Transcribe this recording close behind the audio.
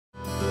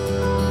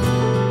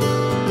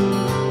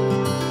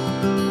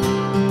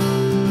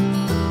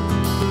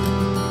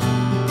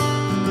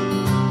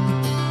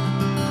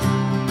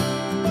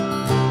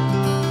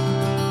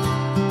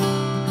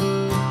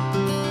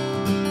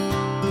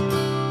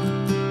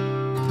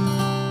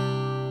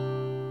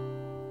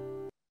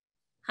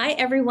Hi,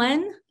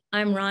 everyone.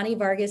 I'm Ronnie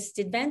Vargas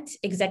Stidvent,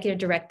 Executive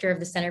Director of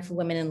the Center for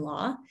Women in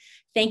Law.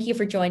 Thank you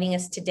for joining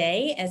us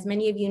today. As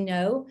many of you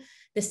know,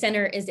 the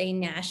Center is a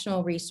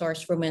national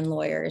resource for women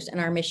lawyers,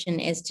 and our mission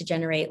is to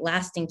generate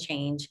lasting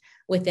change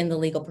within the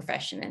legal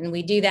profession. And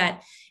we do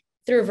that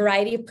through a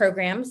variety of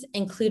programs,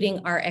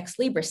 including our Ex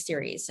Libris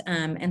series.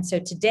 And so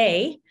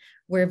today,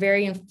 we're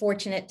very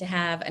fortunate to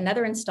have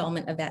another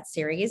installment of that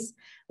series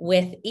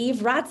with Eve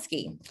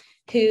Rodsky,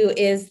 who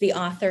is the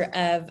author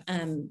of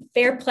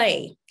Fair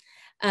Play,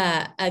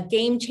 a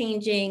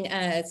game-changing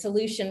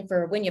solution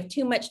for when you have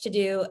too much to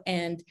do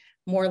and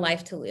more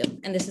life to live.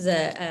 And this is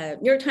a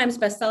New York Times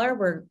bestseller.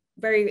 We're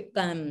very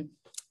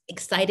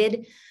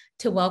excited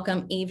to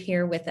welcome Eve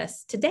here with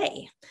us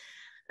today.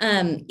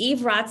 Eve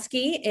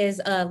Rodsky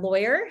is a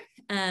lawyer,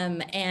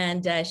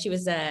 and she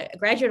was a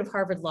graduate of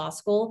Harvard Law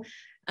School,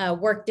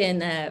 worked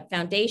in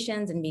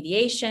foundations and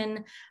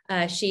mediation.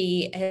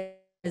 She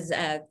has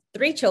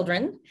 3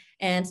 children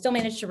and still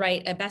managed to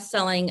write a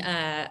best-selling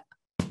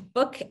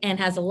book and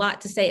has a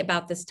lot to say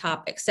about this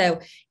topic. So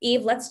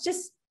Eve, let's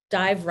just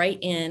dive right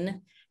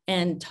in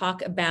and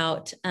talk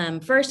about,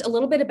 first, a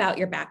little bit about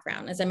your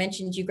background. As I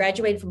mentioned, you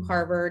graduated from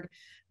Harvard.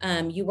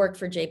 You worked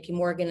for JP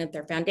Morgan at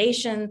their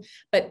foundation,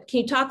 but can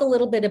you talk a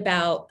little bit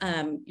about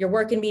your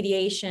work in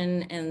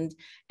mediation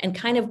and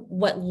kind of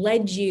what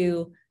led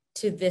you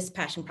to this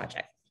passion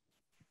project?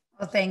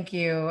 Well, thank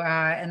you.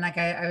 And like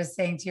I was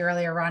saying to you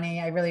earlier,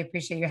 Ronnie, I really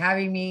appreciate you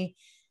having me.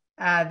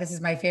 This is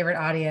my favorite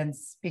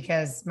audience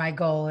because my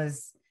goal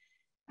is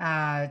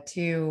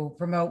to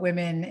promote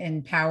women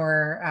in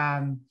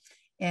power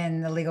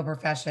in the legal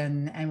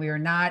profession. And we are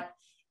not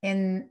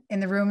in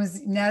the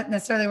rooms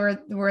necessarily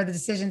where the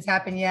decisions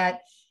happen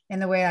yet in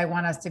the way I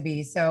want us to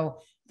be. So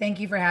thank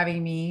you for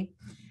having me.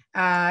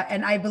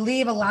 And I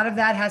believe a lot of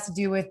that has to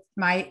do with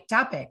my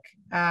topic,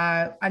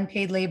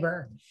 unpaid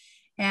labor.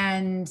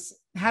 And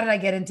how did I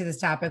get into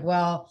this topic?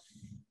 Well,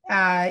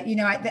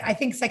 I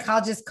think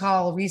psychologists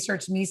call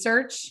research me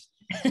search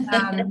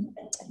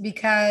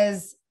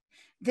because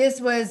this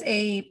was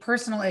a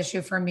personal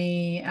issue for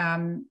me.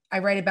 I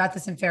write about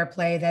this in Fair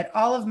Play that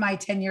all of my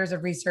 10 years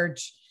of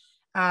research,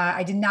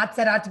 I did not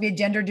set out to be a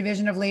gender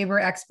division of labor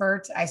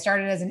expert. I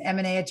started as an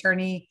M&A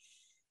attorney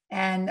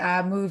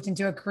and moved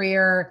into a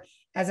career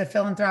as a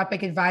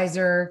philanthropic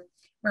advisor,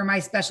 where my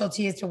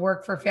specialty is to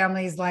work for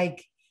families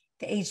like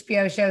the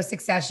HBO show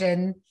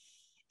Succession.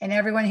 And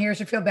everyone here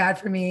should feel bad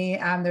for me.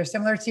 They're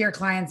similar to your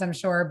clients, I'm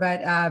sure, but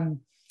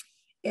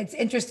it's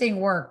interesting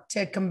work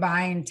to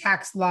combine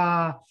tax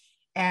law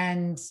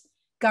and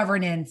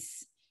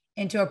governance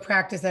into a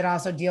practice that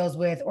also deals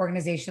with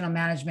organizational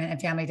management and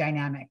family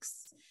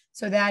dynamics.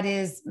 So that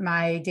is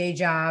my day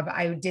job.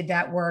 I did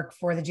that work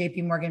for the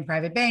JP Morgan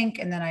Private Bank,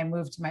 and then I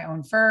moved to my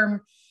own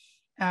firm,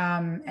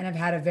 and I've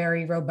had a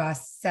very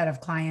robust set of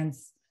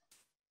clients.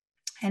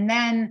 And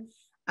then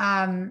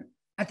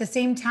at the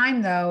same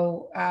time,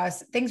 though,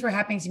 things were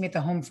happening to me at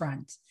the home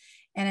front.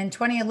 And in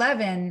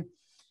 2011,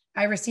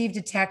 I received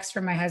a text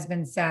from my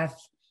husband,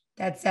 Seth,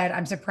 that said,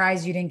 "I'm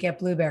surprised you didn't get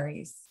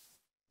blueberries."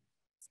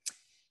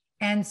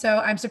 And so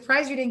 "I'm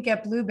surprised you didn't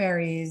get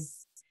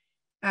blueberries"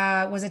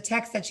 was a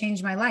text that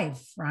changed my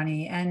life,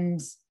 Ronnie.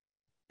 And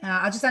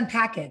I'll just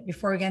unpack it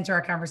before we get into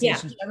our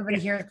conversation. So everybody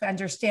here can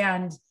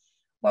understand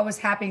what was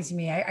happening to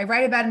me. I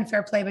write about it in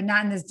Fair Play, but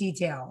not in this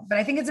detail. But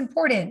I think it's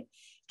important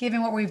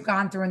given what we've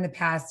gone through in the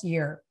past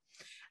year.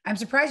 "I'm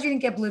surprised you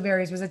didn't get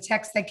blueberries" was a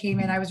text that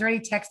came in. I was already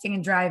texting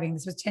and driving.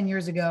 This was 10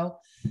 years ago.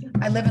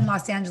 I live in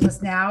Los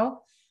Angeles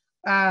now,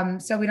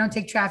 so we don't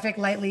take traffic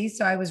lightly.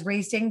 So I was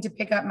racing to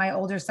pick up my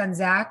older son,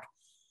 Zach,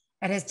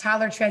 at his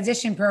toddler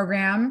transition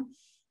program,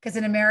 because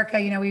in America,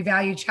 we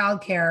value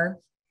childcare.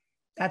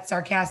 That's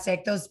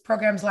sarcastic. Those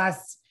programs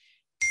last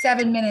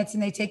 7 minutes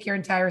and they take your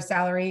entire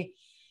salary.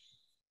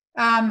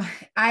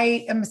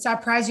 I am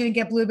surprised you didn't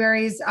get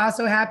blueberries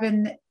also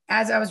happened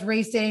as I was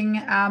racing.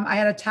 I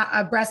had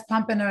a breast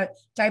pump and a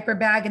diaper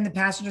bag in the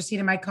passenger seat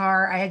of my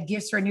car. I had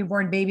gifts for a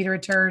newborn baby to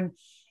return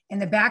in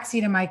the back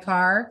seat of my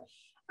car.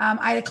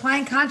 I had a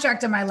client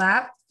contract in my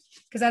lap,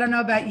 because I don't know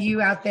about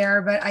you out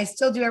there, but I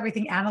still do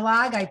everything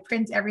analog. I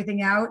print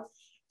everything out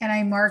and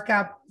I mark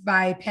up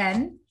by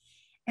pen.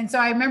 And so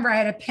I remember I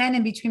had a pen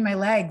in between my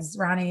legs,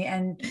 Ronnie,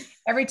 and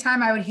every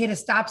time I would hit a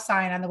stop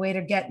sign on the way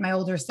to get my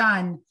older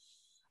son,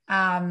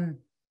 the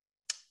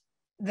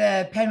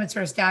pen would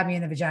sort of stab me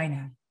in the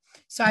vagina.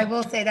 So I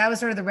will say that was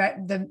sort of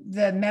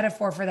the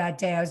metaphor for that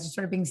day. I was just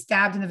sort of being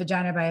stabbed in the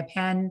vagina by a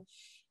pen,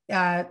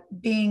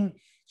 being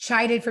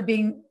chided for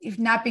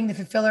not being the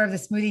fulfiller of the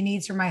smoothie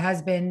needs for my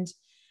husband.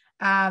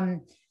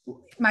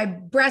 My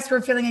breasts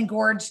were feeling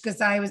engorged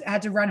because I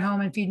had to run home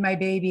and feed my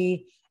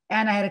baby.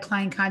 And I had a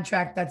client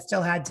contract that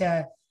still had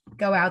to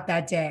go out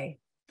that day.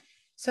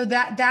 So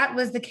that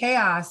was the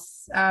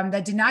chaos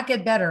that did not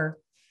get better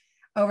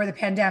over the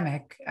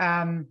pandemic.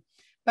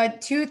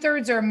 But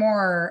 2/3 or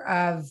more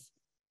of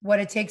what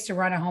it takes to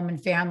run a home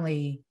and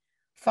family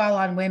fall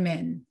on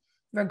women,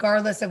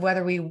 regardless of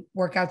whether we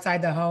work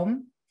outside the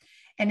home.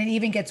 And it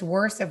even gets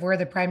worse if we're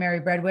the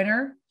primary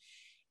breadwinner.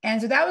 And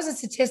so that was a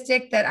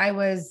statistic that I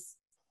was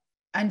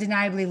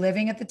undeniably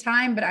living at the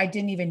time, but I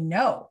didn't even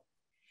know.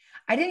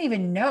 I didn't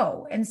even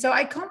know. And so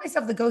I call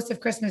myself the ghost of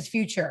Christmas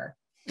future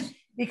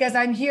because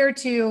I'm here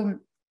to,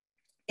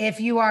 if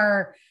you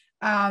are,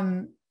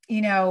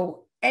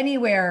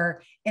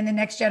 anywhere in the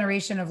next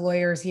generation of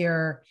lawyers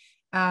here,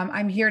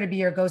 I'm here to be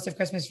your ghost of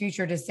Christmas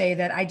future to say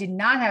that I did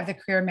not have the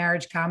career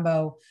marriage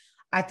combo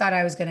I thought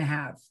I was going to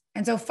have.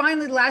 And so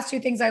finally, the last two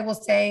things I will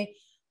say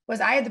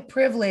was I had the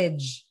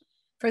privilege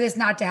for this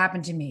not to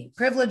happen to me.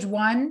 Privilege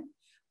one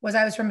was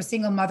I was from a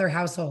single mother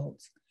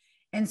household.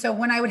 And so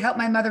when I would help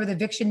my mother with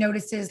eviction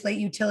notices, late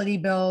utility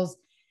bills,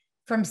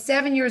 from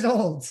 7 years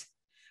old,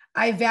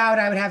 I vowed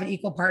I would have an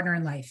equal partner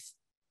in life.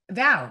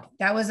 Vowed.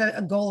 That was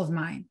a goal of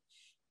mine.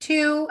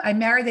 Two, I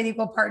married that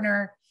equal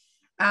partner.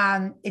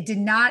 It did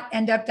not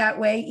end up that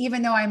way,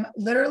 even though I'm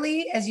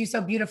literally, as you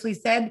so beautifully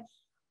said,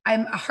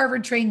 I'm a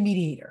Harvard trained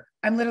mediator.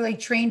 I'm literally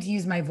trained to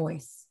use my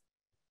voice.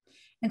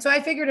 And so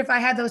I figured if I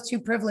had those two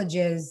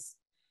privileges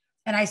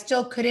and I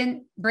still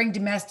couldn't bring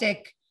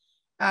domestic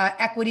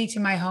equity to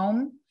my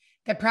home,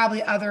 that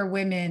probably other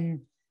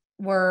women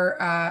were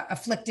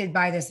afflicted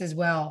by this as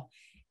well.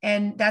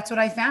 And that's what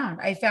I found.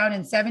 I found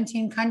in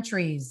 17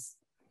 countries,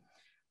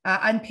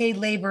 unpaid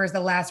labor is the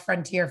last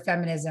frontier of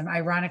feminism,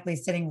 ironically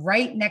sitting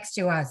right next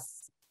to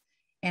us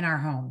in our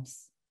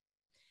homes.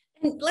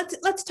 And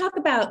let's talk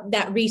about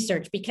that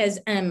research, because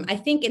I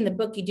think in the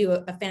book you do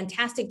a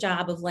fantastic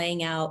job of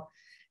laying out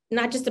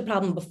not just the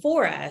problem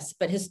before us,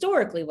 but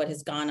historically what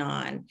has gone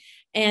on.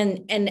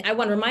 And I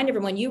want to remind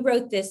everyone, you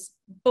wrote this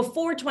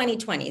before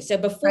 2020. So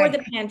before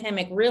the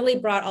pandemic really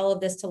brought all of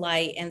this to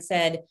light and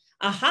said,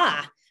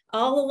 aha,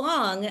 all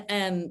along,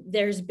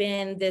 there's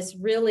been this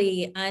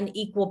really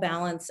unequal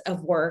balance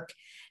of work.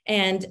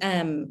 And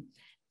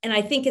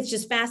I think it's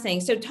just fascinating.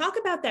 So talk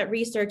about that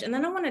research. And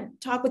then I want to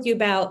talk with you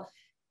about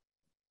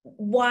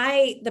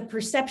why the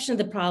perception of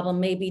the problem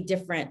may be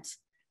different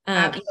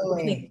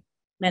between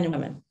men and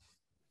women.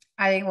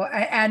 I think,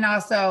 and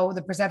also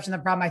the perception of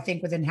the problem, I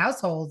think, within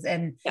households.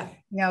 And,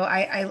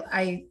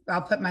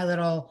 I'll put my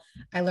little,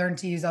 I learned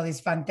to use all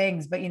these fun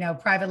things, but,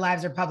 private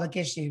lives are public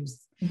issues.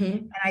 Mm-hmm.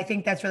 And I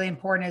think that's really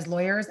important as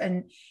lawyers.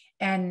 And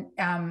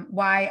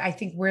why I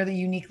think we're the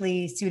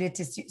uniquely suited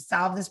to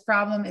solve this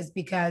problem is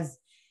because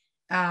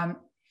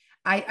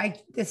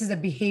this is a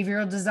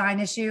behavioral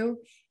design issue,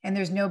 and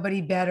there's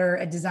nobody better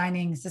at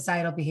designing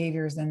societal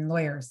behaviors than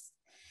lawyers.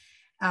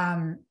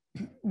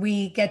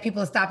 We get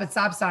people to stop at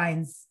stop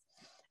signs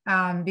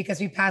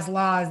because we pass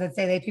laws that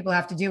say that people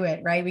have to do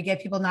it, right? We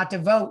get people not to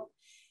vote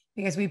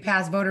because we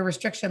pass voter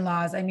restriction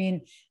laws. I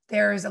mean,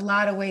 there's a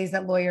lot of ways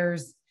that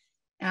lawyers,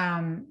 we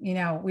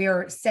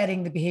are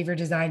setting the behavior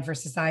design for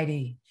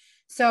society.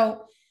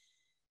 So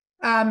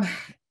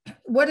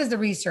what is the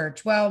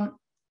research? Well,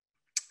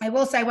 I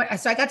will say,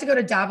 I got to go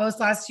to Davos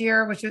last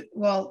year, which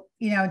was,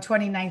 in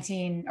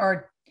 2019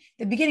 or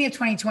the beginning of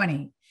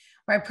 2020,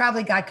 where I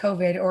probably got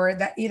COVID or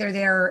that either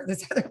there or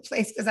this other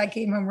place because I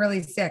came home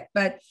really sick.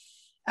 But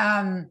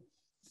when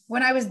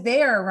I was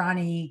there,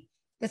 Ronnie,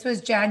 this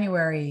was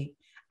January,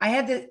 I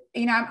had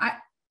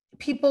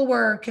people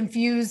were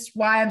confused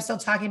why I'm still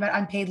talking about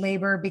unpaid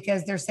labor,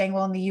 because they're saying,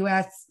 well, in the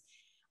US,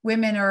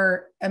 women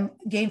are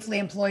gainfully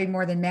employed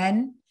more than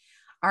men.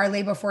 Our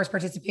labor force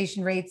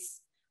participation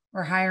rates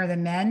were higher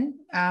than men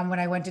when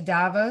I went to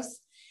Davos.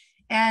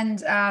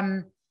 And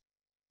I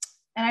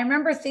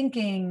remember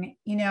thinking,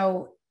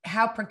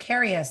 how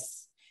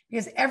precarious,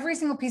 because every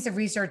single piece of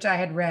research I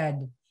had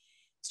read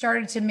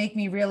started to make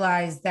me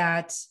realize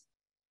that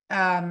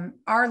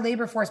our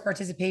labor force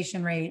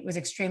participation rate was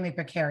extremely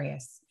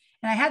precarious.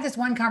 And I had this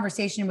one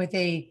conversation with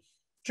a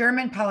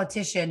German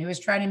politician who was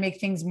trying to make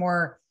things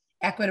more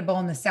equitable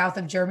in the south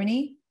of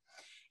Germany.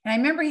 And I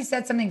remember he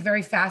said something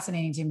very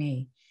fascinating to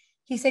me.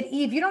 He said,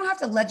 Eve, you don't have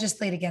to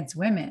legislate against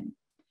women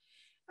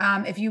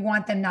if you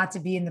want them not to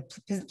be in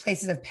the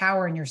places of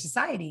power in your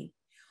society.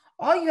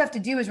 All you have to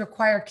do is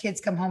require kids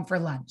come home for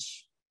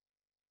lunch.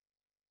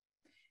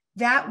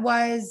 That's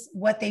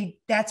what they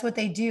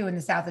do in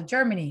the south of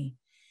Germany,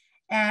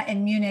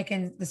 in Munich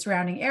and the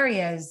surrounding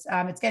areas.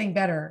 It's getting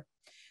better.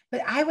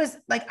 But I was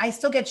like, I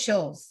still get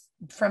chills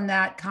from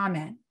that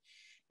comment,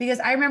 because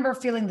I remember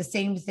feeling the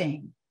same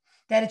thing,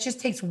 that it just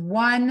takes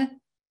one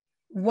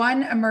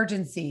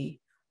emergency,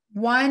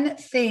 one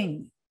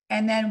thing,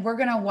 and then we're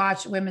going to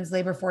watch women's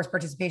labor force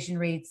participation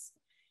rates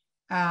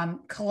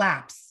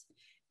collapse,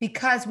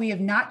 because we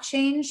have not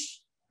changed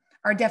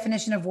our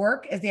definition of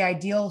work as the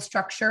ideal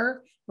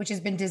structure, which has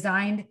been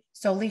designed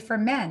solely for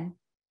men,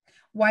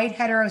 white,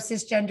 hetero,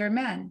 cisgender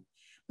men.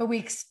 But we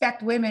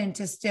expect women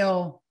to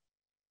still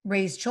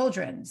raise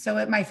children.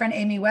 So my friend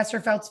Amy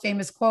Westerfeld's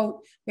famous quote,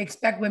 we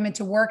expect women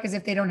to work as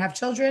if they don't have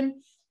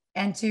children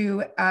and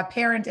to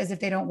parent as if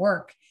they don't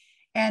work.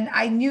 And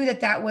I knew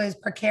that was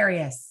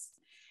precarious.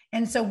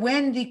 And so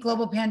when the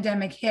global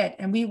pandemic hit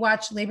and we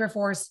watched labor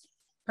force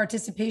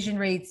participation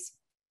rates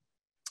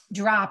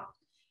drop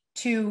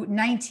to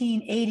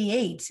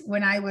 1988,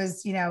 when I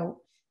was,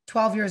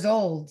 12 years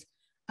old,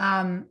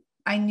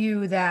 I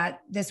knew that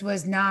this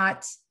was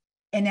not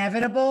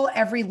inevitable.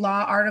 Every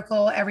law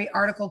article, every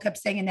article kept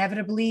saying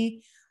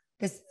inevitably,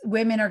 this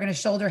women are going to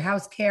shoulder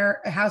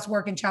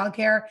housework and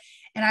childcare.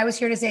 And I was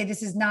here to say,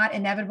 this is not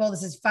inevitable.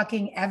 This is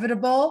fucking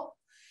evitable.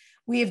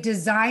 We have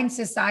designed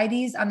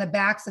societies on the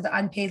backs of the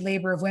unpaid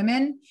labor of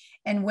women,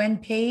 and when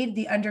paid,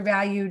 the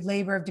undervalued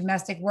labor of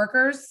domestic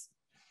workers.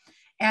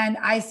 And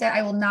I said,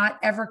 I will not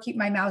ever keep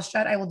my mouth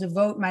shut. I will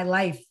devote my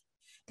life,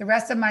 the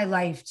rest of my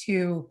life,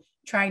 to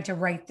trying to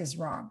right this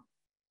wrong.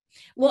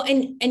 Well,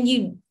 and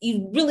you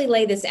really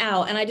lay this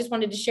out. And I just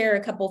wanted to share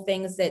a couple of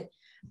things that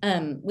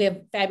we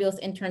have fabulous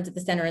interns at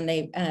the center, and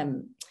they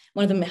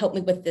one of them helped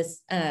me with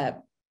this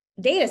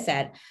data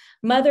set.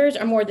 Mothers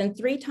are more than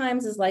 3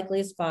 times as likely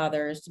as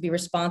fathers to be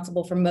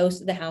responsible for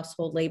most of the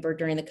household labor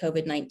during the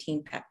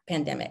COVID-19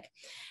 pandemic.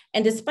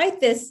 And despite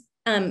this,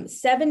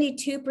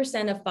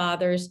 72% of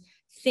fathers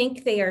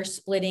think they are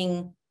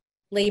splitting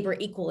labor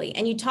equally.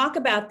 And you talk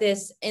about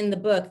this in the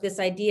book, this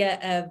idea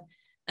of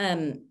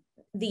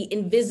the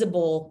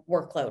invisible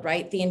workload,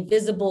 right? The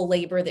invisible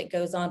labor that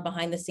goes on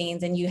behind the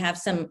scenes. And you have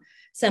some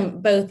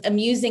both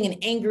amusing and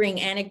angering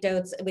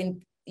anecdotes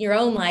in your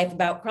own life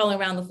about crawling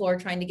around the floor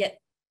trying to get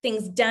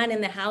things done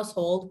in the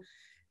household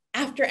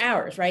after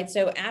hours, right?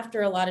 So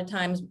after a lot of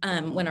times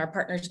when our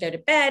partners go to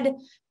bed,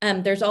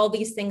 there's all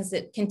these things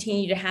that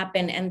continue to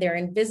happen, and they're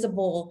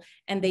invisible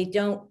and they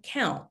don't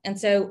count. And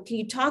so can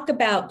you talk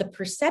about the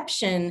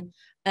perception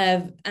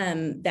of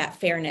that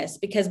fairness?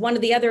 Because one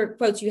of the other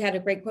quotes, you had a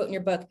great quote in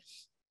your book,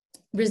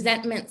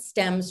 resentment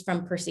stems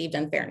from perceived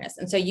unfairness.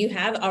 And so you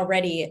have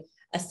already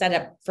a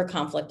setup for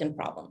conflict and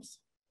problems.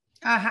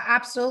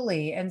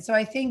 Absolutely. And so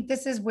I think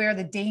this is where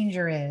the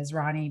danger is,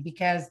 Ronnie,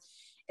 because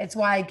it's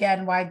why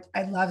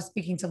I love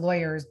speaking to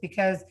lawyers,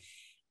 because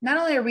not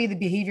only are we the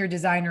behavior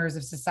designers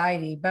of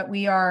society, but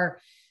we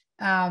are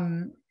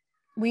STEM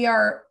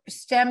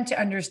to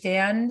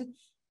understand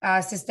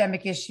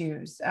systemic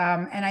issues.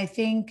 And I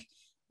think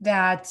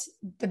that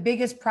the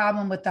biggest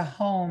problem with the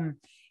home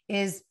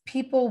is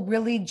people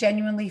really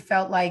genuinely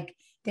felt like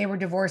they were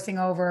divorcing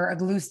over a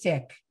glue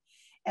stick.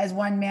 As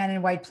one man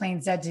in White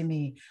Plains said to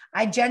me,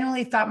 I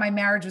genuinely thought my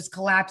marriage was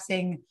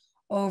collapsing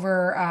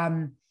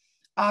over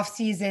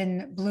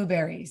off-season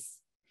blueberries.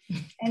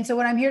 And so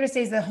what I'm here to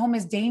say is that home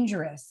is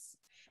dangerous,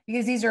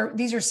 because these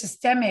are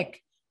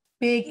systemic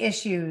big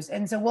issues.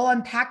 And so we'll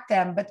unpack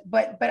them,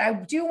 but I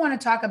do want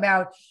to talk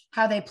about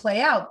how they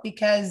play out,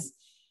 because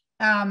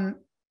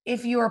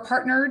if you are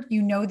partnered,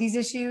 you know these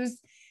issues.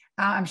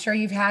 I'm sure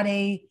you've had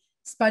a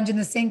sponge in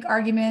the sink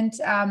argument,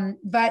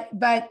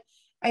 but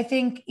I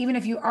think even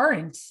if you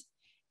aren't,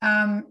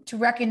 to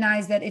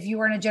recognize that if you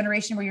are in a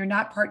generation where you're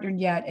not partnered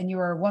yet and you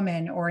are a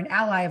woman or an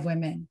ally of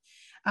women,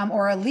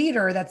 or a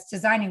leader that's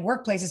designing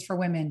workplaces for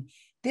women,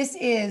 this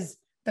is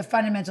the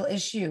fundamental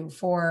issue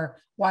for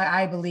why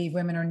I believe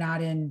women are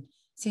not in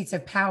seats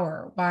of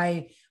power,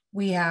 why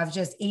we have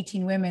just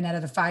 18 women out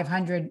of the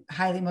 500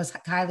 most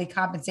highly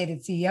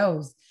compensated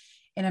CEOs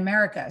in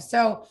America.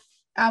 So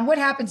what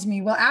happened to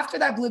me? Well, after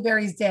that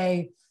Blueberries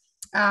Day,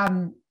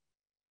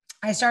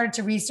 I started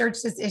to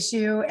research this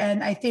issue.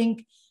 And I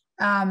think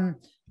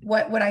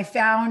what I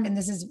found, and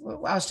this is,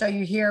 I'll show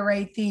you here,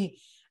 right?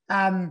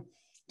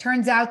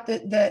 Turns out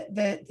that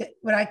the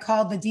what I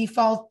call the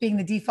default, being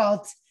the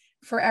default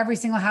for every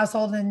single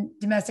household and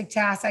domestic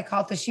task, I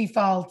call it the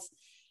she-fault.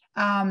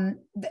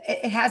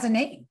 It has a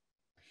name.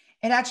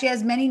 It actually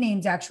has many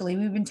names, actually.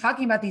 We've been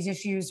talking about these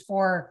issues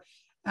for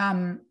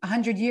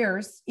 100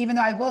 years, even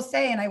though I will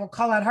say, and I will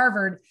call out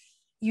Harvard,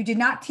 you did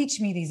not teach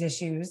me these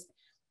issues,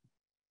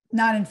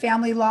 not in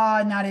family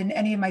law, not in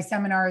any of my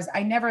seminars.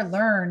 I never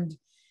learned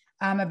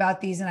about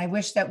these, and I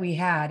wish that we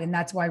had. And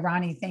that's why,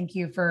 Ronnie, thank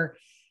you for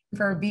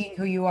being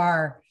who you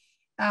are.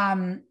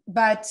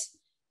 But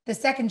the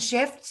second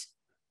shift,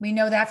 we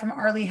know that from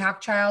Arlie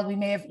Hochschild.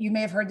 You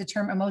may have heard the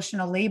term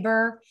emotional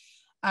labor.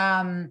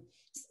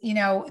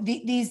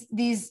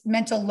 These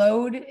mental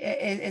load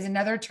is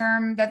another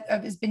term that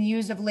has been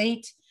used of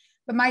late.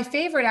 But my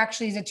favorite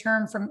actually is a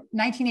term from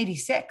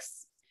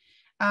 1986.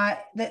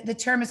 The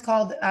term is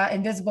called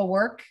invisible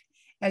work.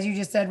 As you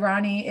just said,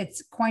 Ronnie,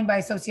 it's coined by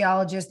a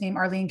sociologist named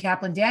Arlene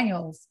Kaplan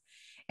Daniels.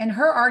 And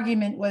her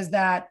argument was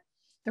that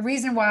the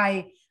reason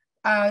why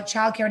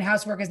childcare and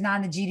housework is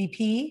not in the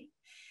GDP,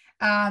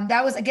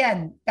 that was,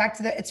 again, back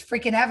to it's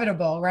freaking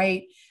inevitable,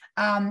 right?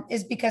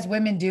 Is because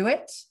women do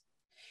it.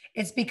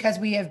 It's because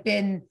we have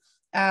been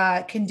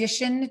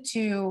conditioned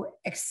to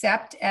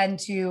accept and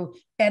to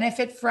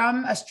benefit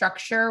from a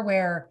structure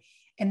where,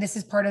 and this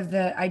is part of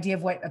the idea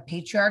of what a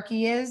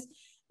patriarchy is,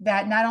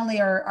 that not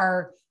only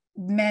are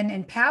men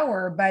in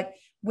power, but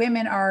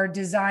women are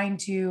designed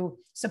to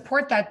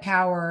support that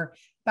power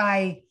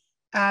by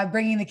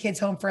bringing the kids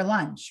home for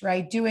lunch,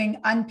 right?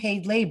 Doing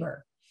unpaid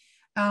labor.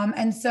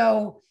 And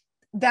so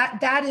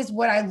that is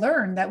what I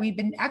learned, that we've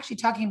been actually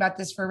talking about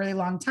this for a really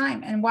long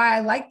time. And why I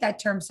like that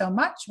term so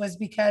much was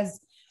because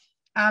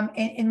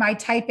in my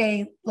type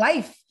A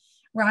life,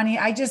 Ronnie,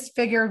 I just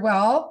figured,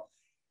 well,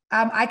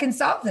 I can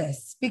solve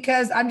this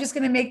because I'm just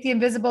going to make the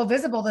invisible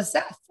visible to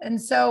Seth.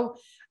 And so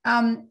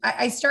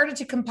I started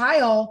to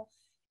compile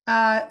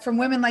from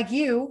women like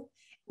you,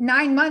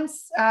 9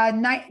 months,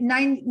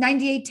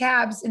 98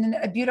 tabs in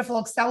a beautiful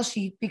Excel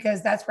sheet,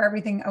 because that's where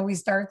everything always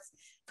starts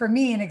for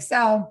me in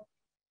Excel.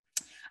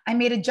 I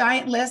made a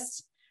giant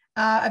list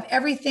of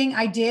everything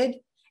I did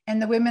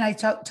and the women I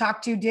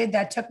talked to did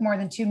that took more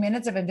than 2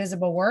 minutes of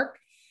invisible work.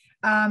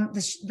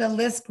 The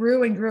list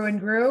grew and grew and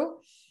grew.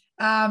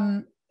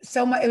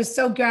 So much, it was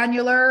so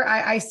granular.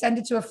 I sent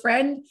it to a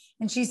friend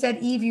and she said,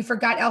 Eve, you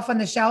forgot Elf on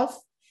the Shelf.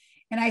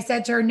 And I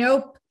said to her,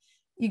 nope,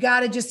 you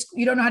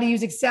don't know how to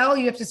use Excel.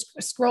 You have to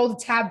scroll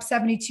to tab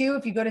 72.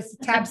 If you go to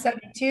tab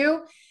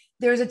 72,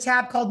 there's a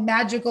tab called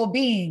Magical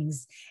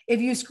Beings.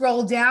 If you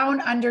scroll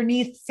down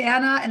underneath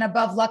Santa and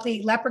above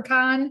Lucky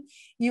Leprechaun,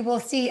 you will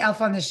see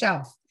Elf on the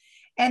Shelf.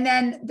 And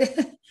then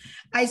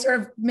I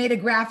sort of made a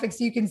graphic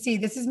so you can see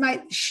this is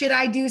my should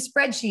I do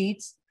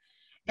spreadsheet.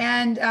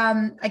 And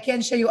I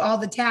can't show you all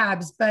the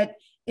tabs, but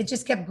it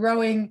just kept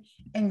growing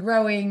and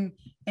growing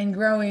and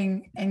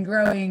growing and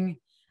growing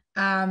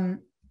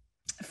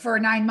for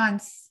 9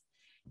 months,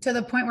 to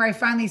the point where I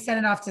finally sent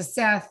it off to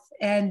Seth.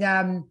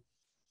 And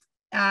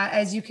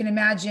as you can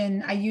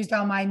imagine, I used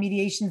all my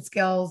mediation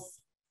skills.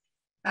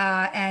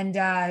 And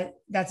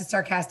that's a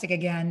sarcastic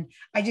again.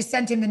 I just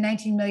sent him the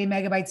 19 million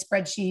megabyte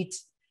spreadsheet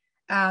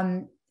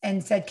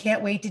and said,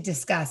 can't wait to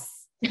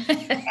discuss.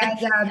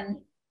 And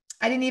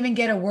I didn't even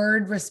get a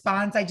word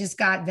response. I just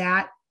got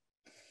that.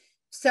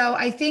 So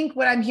I think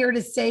what I'm here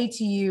to say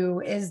to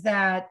you is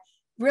that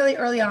really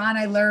early on,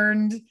 I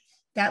learned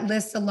that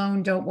lists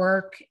alone don't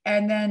work.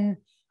 And then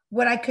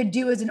what I could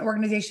do as an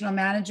organizational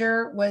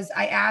manager was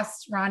I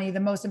asked Ronnie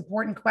the most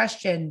important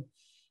question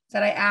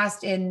that I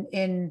asked in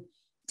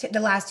the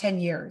last 10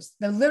 years.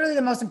 Literally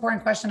the most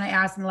important question I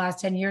asked in the last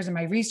 10 years in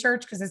my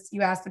research, because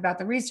you asked about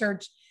the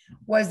research,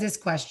 was this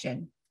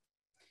question.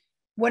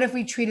 What if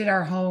we treated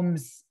our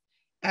homes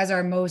as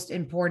our most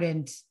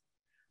important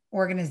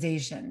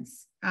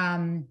organizations?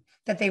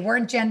 That they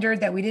weren't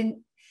gendered, that we didn't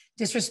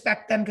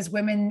disrespect them because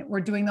women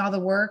were doing all the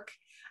work.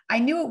 I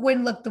knew it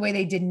wouldn't look the way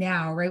they did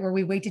now, right? Where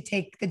we wait to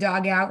take the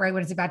dog out, right?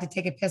 When it's about to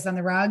take a piss on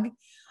the rug,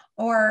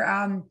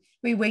 or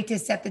we wait to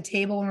set the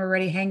table when we're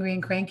already hangry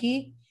and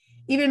cranky.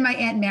 Even my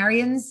Aunt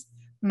Marion's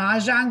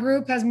Mahjong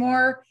group has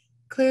more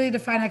clearly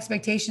defined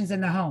expectations in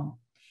the home.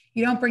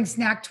 You don't bring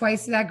snack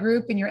twice to that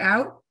group and you're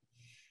out.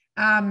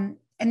 And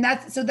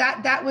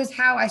that was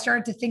how I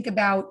started to think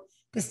about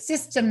the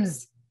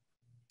systems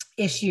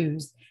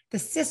issues, the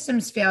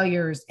systems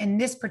failures in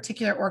this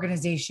particular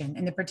organization,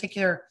 in the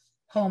particular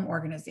home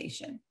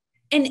organization.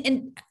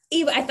 And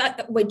Eva, I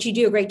thought what you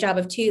do a great job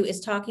of too is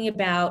talking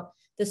about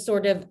the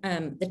sort of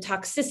the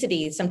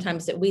toxicity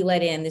sometimes that we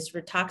let in, these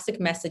toxic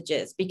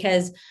messages,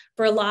 because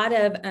for a lot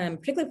of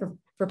particularly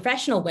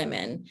professional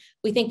women,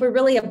 we think we're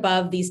really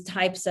above these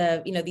types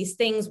of, these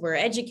things. We're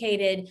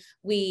educated.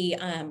 We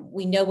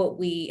know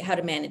how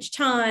to manage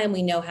time.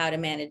 We know how to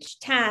manage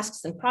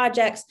tasks and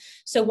projects.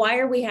 So why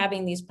are we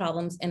having these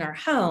problems in our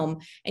home?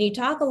 And you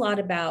talk a lot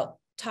about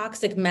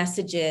toxic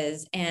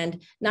messages,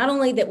 and not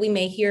only that we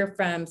may hear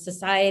from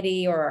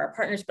society or our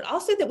partners, but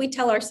also that we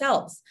tell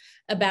ourselves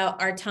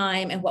about our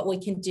time and what we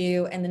can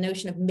do and the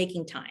notion of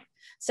making time.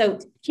 So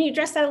can you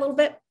address that a little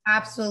bit?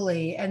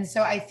 Absolutely. And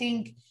so I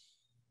think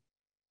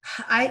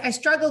I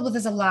struggled with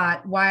this a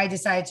lot, why I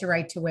decided to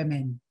write to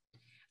women.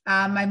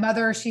 My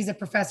mother, she's a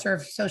professor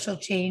of social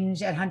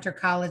change at Hunter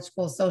College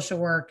School of Social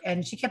Work.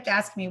 And she kept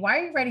asking me, why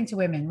are you writing to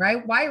women,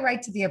 right? Why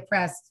write to the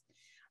oppressed?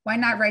 Why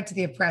not write to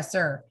the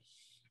oppressor?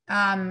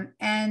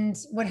 And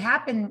what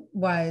happened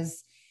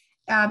was,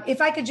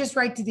 if I could just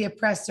write to the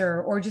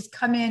oppressor or just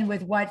come in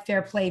with what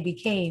fair play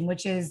became,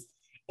 which is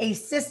a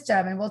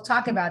system, and we'll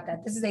talk about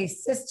that. This is a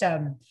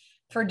system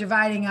for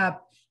dividing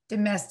up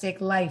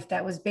domestic life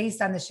that was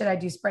based on the should I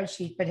do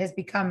spreadsheet, but has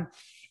become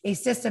a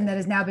system that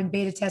has now been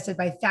beta tested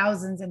by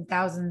thousands and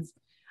thousands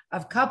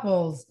of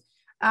couples.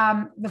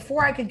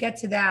 Before I could get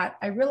to that,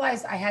 I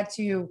realized I had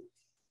to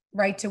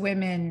write to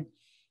women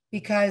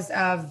because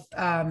of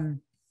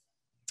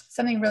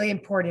something really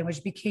important,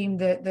 which became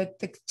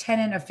the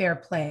tenet of fair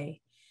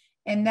play.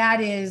 And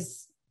that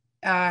is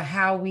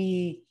how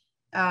we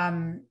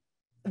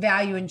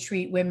value and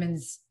treat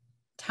women's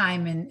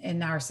time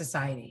in our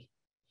society.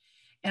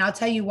 And I'll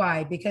tell you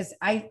why, because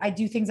I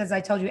do things, as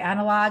I told you,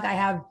 analog. I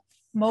have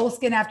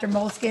moleskin after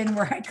moleskin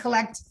where I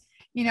collect,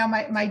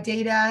 my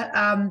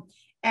data.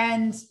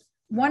 And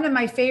one of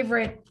my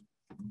favorite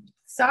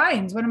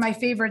signs, one of my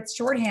favorite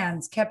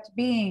shorthands kept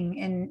being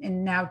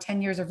in now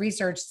 10 years of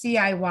research,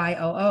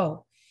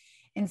 CIYOO.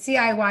 And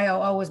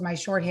CIYOO was my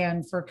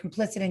shorthand for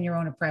complicit in your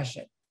own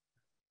oppression.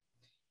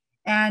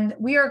 And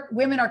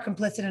women are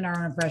complicit in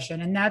our own oppression.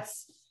 And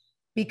that's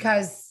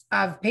because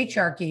of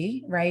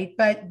patriarchy, right?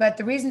 But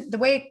the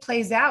way it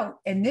plays out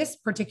in this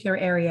particular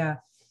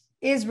area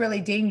is really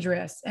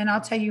dangerous. And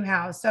I'll tell you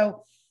how.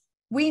 So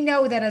we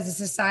know that as a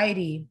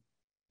society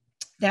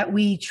that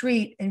we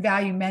treat and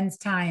value men's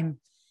time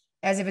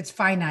as if it's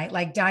finite,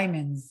 like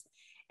diamonds.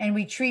 And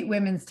we treat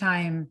women's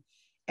time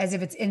as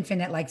if it's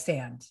infinite, like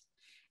sand.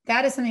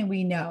 That is something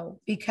we know,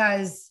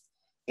 because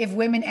if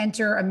women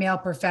enter a male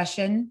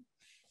profession,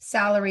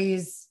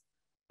 salaries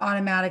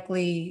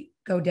automatically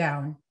go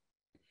down.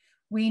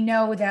 We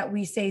know that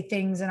we say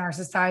things in our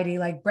society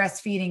like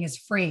breastfeeding is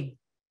free.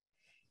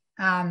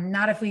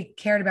 Not if we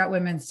cared about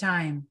women's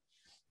time.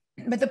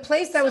 But the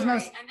place that was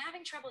most... I'm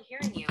having trouble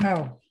hearing you.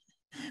 Oh,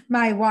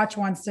 my watch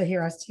wants to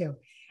hear us too.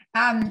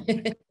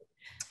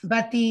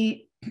 But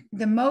the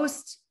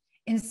most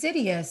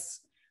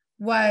insidious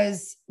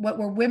was what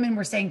women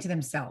were saying to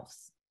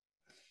themselves.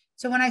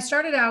 So when I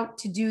started out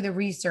to do the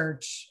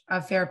research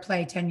of Fair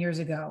Play 10 years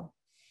ago,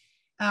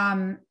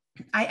 I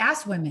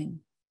asked women,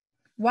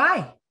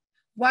 why?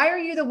 Why are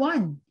you the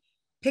one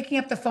picking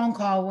up the phone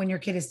call when your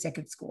kid is sick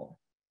at school?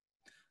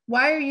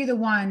 Why are you the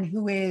one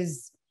who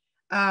is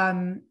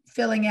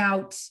filling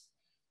out,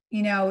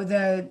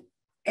 the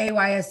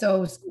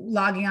AYSO,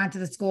 logging onto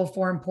the school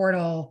form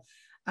portal?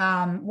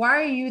 Why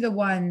are you the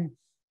one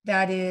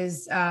that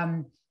is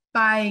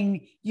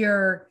buying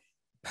your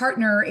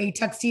partner a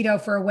tuxedo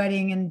for a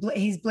wedding and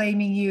he's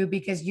blaming you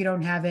because you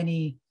don't have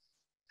any,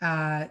 he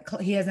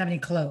doesn't have any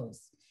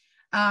clothes?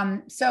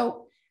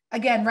 So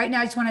again, right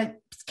now, I just want to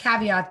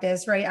caveat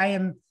this,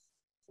 right?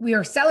 We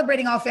are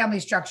celebrating all family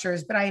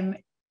structures, but I'm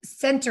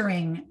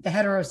centering the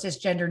hetero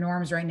cisgender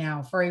norms right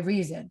now for a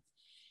reason,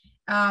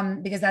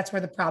 because that's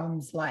where the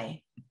problems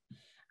lie.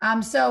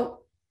 So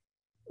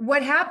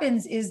what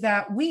happens is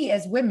that we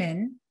as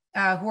women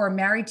who are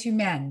married to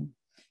men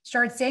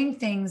start saying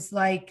things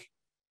like,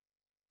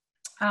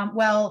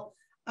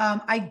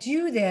 I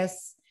do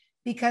this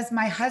because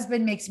my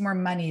husband makes more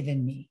money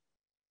than me.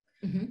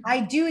 Mm-hmm.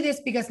 I do this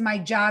because my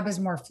job is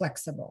more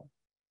flexible.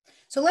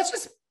 So let's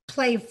just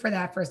play for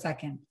that for a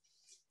second.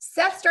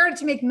 Seth started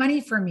to make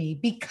money for me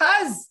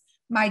because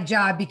my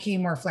job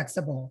became more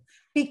flexible,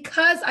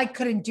 because I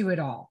couldn't do it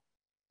all.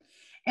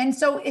 And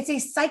so it's a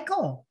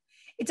cycle.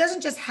 It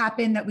doesn't just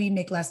happen that we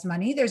make less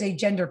money. There's a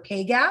gender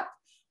pay gap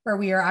where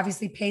we are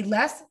obviously paid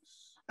less.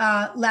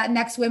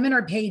 Latinx women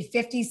are paid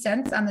 50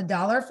 cents on the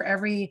dollar for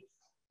every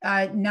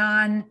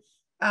non-Latinx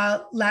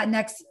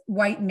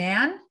white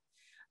man.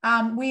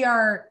 We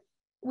are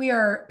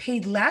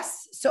paid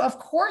less. So of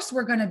course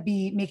we're going to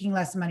be making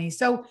less money.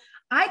 So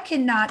I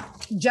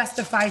cannot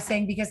justify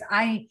saying because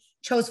I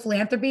chose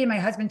philanthropy and my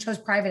husband chose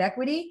private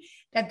equity,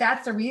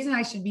 that's the reason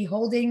I should be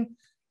holding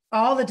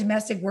all the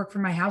domestic work for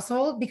my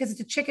household, because it's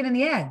a chicken and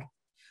the egg.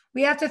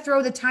 We have to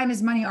throw the time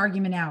is money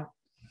argument out.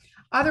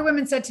 Other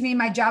women said to me,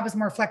 my job is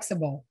more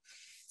flexible.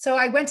 So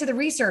I went to the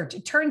research.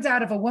 It turns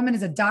out if a woman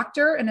is a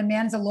doctor and a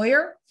man is a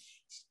lawyer,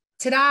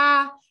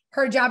 ta-da,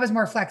 her job is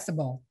more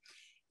flexible.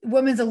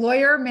 Woman's a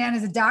lawyer, man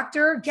is a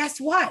doctor. Guess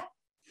what?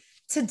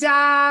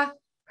 Ta-da,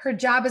 her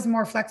job is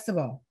more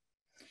flexible.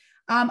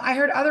 I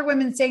heard other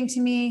women saying to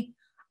me,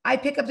 I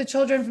pick up the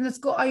children from the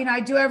school.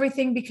 I do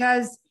everything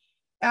because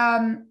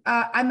I'm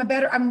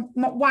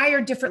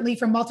wired differently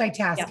for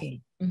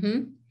multitasking. Yeah.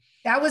 Mm-hmm.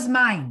 That was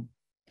mine.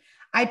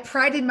 I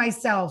prided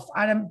myself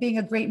on being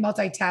a great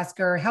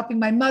multitasker, helping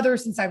my mother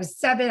since I was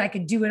 7. I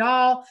could do it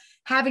all,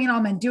 having it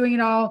all meant doing it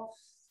all.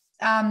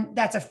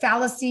 That's a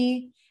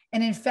fallacy.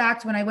 And in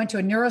fact, when I went to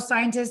a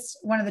neuroscientist,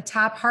 one of the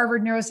top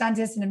Harvard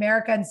neuroscientists in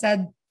America, and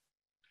said,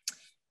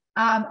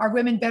 are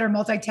women better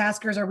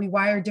multitaskers? Are we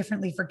wired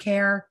differently for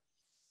care?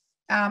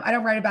 I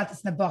don't write about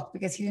this in the book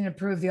because he didn't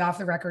approve the off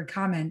the record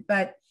comment.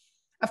 But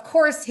of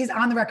course, his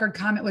on the record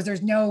comment was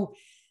there's no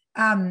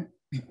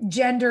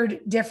gendered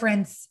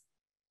difference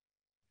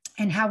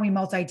in how we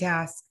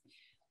multitask.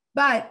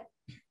 But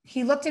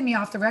he looked at me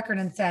off the record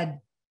and said,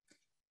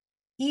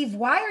 Eve,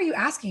 why are you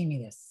asking me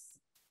this?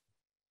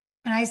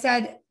 And I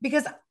said,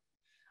 because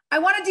I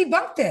want to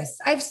debunk this.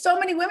 I have so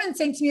many women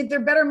saying to me that they're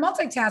better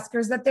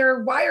multitaskers, that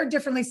they're wired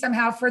differently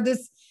somehow for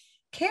this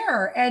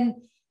care. And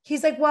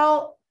he's like,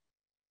 well,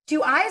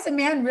 do I as a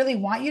man really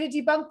want you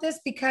to debunk this?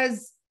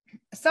 Because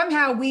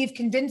somehow we've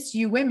convinced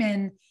you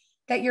women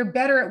that you're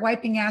better at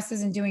wiping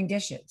asses and doing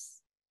dishes.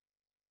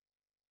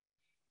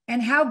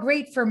 And how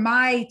great for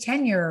my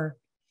tenure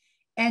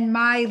and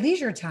my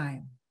leisure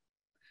time.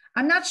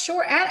 I'm not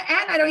sure. And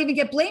I don't even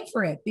get blamed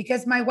for it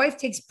because my wife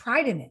takes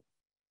pride in it.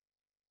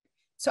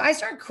 So I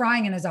started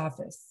crying in his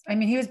office. I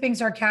mean, he was being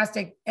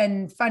sarcastic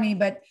and funny,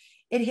 but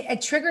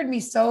it triggered me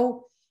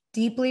so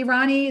deeply,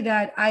 Ronnie,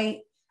 that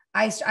I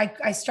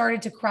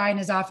started to cry in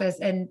his office.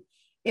 And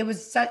it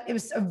was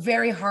a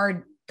very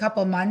hard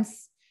couple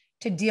months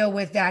to deal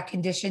with that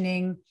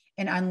conditioning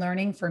and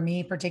unlearning for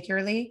me,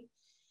 particularly,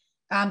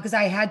 because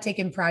I had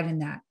taken pride in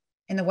that,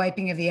 in the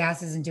wiping of the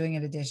asses and doing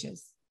of the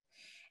dishes.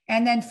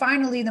 And then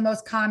finally, the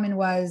most common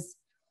was,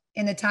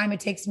 in the time it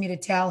takes me to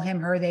tell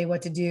him, her, they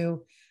what to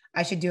do,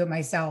 I should do it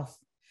myself.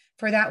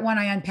 For that one,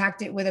 I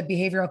unpacked it with a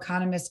behavioral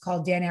economist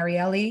called Dan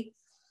Ariely,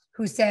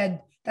 who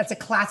said that's a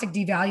classic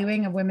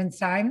devaluing of women's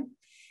time.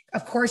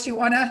 Of course, you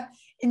want to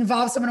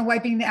involve someone in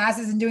wiping the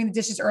asses and doing the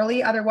dishes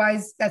early.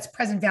 Otherwise, that's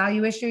present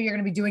value issue. You're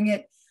going to be doing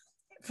it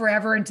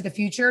forever into the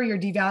future. You're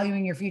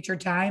devaluing your future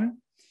time.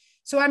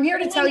 So I'm here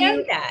to tell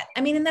you that.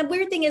 I mean, and the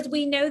weird thing is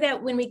we know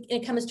that when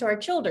it comes to our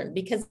children,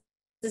 because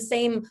the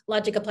same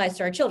logic applies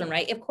to our children,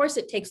 right? Of course,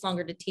 it takes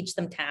longer to teach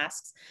them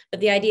tasks, but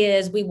the idea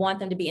is we want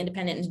them to be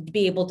independent and to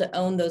be able to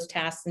own those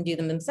tasks and do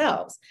them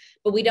themselves.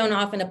 But we don't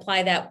often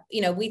apply that,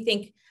 we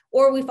think,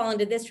 or we fall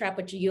into this trap,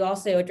 which you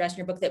also address in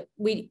your book, that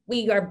we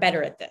are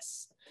better at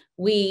this.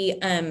 We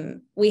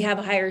have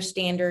higher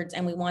standards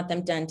and we want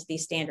them done to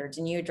these standards.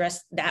 And you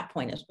address that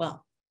point as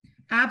well.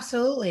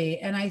 Absolutely.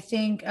 And I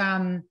think,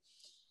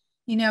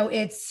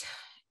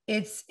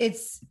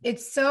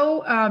 it's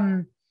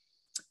so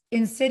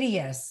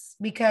insidious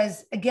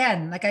because,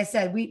 again, like I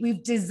said,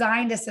 we've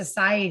designed a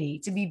society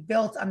to be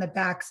built on the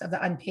backs of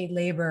the unpaid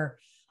labor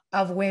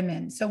of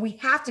women. So we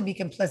have to be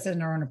complicit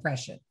in our own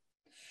oppression.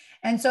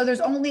 And so there's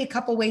only a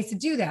couple ways to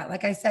do that.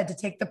 Like I said, to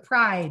take the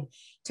pride,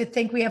 to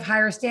think we have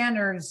higher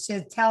standards,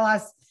 to tell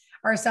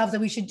ourselves that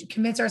we should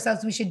convince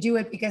ourselves we should do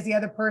it because the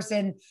other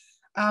person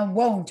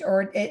won't,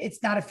 or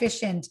it's not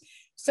efficient.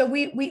 So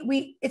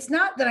we it's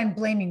not that I'm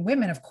blaming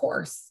women, of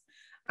course.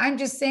 I'm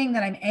just saying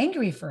that I'm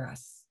angry for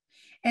us.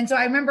 And so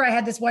I remember I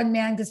had this one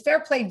man, because fair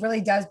play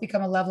really does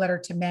become a love letter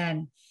to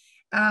men.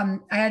 I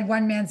had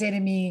one man say to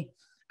me,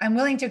 I'm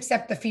willing to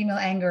accept the female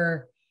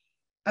anger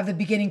of the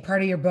beginning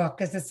part of your book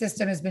because the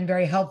system has been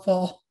very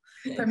helpful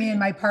for me and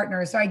my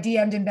partner. So I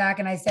DM'd him back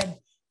and I said,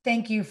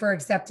 thank you for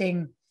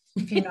accepting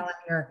female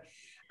anger.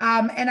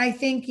 And I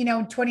think,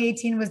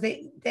 2018 was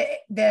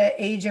the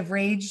age of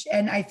rage.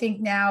 And I think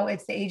now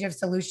it's the age of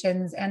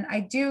solutions. And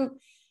I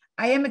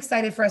am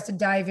excited for us to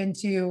dive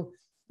into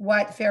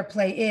what fair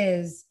play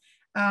is.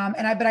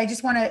 But I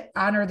just want to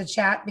honor the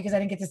chat because I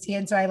didn't get to see it.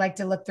 And so I like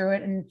to look through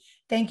it. And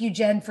thank you,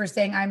 Jen, for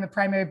saying I'm a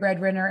primary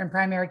breadwinner and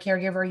primary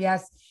caregiver.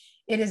 Yes,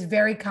 it is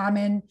very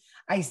common.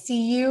 I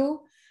see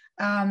you.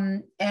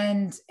 And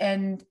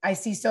I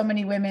see so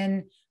many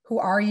women who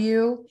are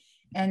you.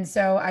 And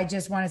so I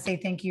just want to say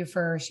thank you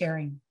for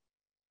sharing.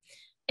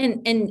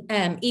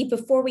 And Eve,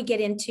 before we get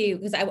into,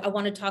 because I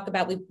want to talk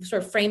about, we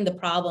sort of framed the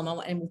problem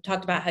and we've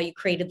talked about how you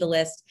created the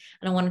list,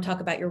 and I want to talk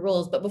about your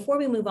rules. But before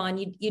we move on,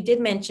 you did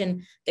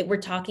mention that we're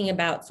talking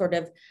about sort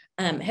of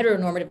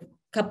heteronormative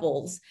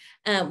couples.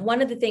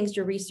 One of the things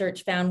your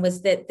research found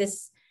was that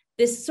this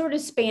sort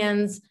of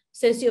spans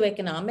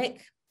socioeconomic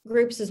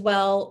groups as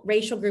well,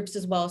 racial groups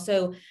as well.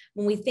 So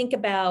when we think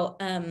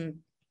about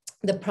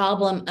the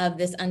problem of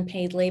this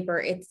unpaid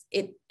labor,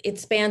 it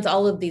spans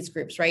all of these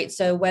groups, right?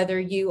 So whether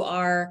you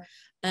are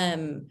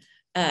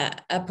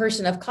a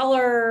person of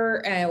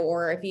color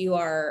or if you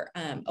are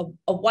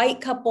a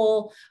white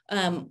couple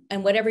and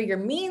whatever your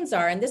means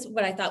are, and this is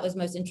what I thought was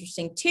most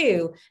interesting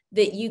too,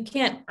 that you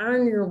can't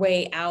earn your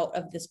way out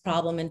of this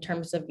problem in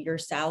terms of your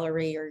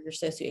salary or your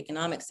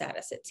socioeconomic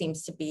status. It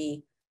seems to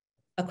be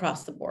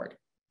across the board.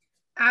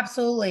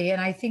 Absolutely.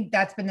 And I think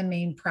that's been the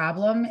main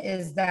problem,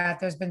 is that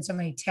there's been so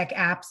many tech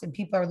apps and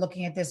people are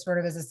looking at this sort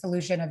of as a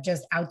solution of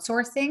just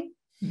outsourcing.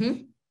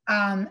 Mm-hmm.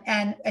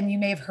 And you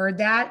may have heard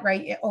that,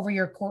 right? Over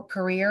your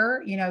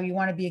career, you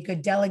want to be a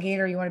good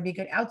delegator, you want to be a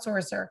good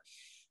outsourcer.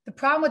 The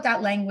problem with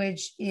that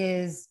language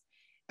is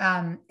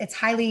it's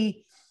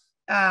highly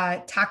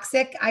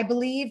toxic, I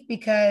believe,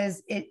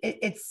 because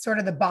it's sort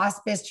of the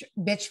boss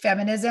bitch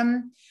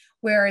feminism,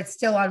 where it's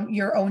still on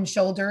your own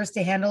shoulders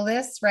to handle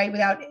this, right?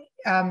 Without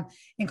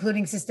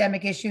including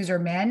systemic issues or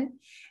men.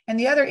 And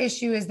the other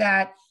issue is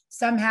that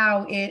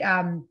somehow it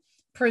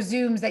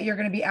presumes that you're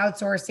going to be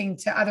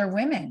outsourcing to other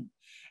women.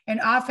 And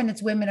often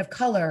it's women of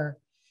color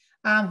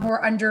who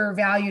are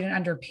undervalued and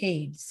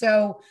underpaid.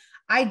 So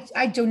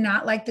I do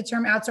not like the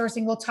term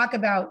outsourcing. We'll talk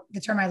about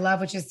the term I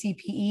love, which is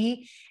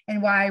CPE,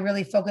 and why I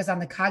really focus on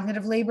the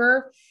cognitive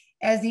labor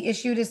as the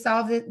issue to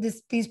solve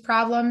these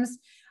problems.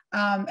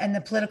 And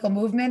the political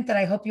movement that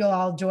I hope you'll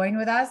all join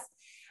with us.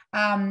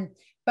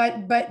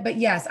 But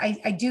yes,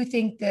 I do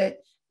think that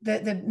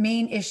the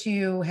main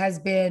issue has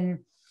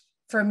been,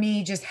 for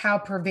me, just how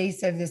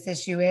pervasive this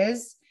issue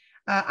is.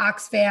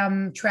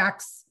 Oxfam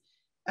tracks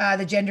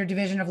the gender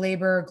division of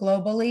labor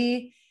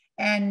globally,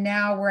 and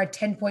now we're at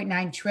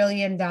 $10.9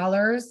 trillion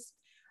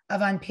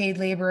of unpaid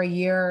labor a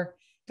year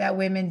that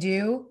women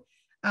do.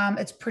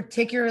 It's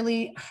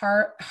particularly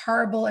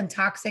horrible and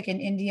toxic in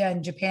India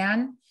and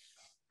Japan.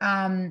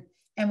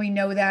 And we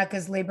know that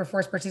because labor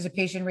force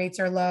participation rates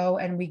are low,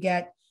 and we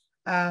get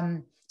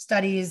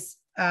studies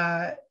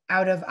out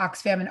of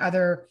Oxfam and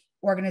other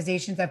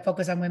organizations that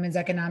focus on women's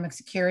economic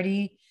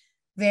security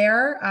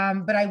there.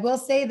 But I will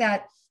say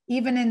that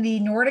even in the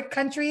Nordic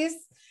countries,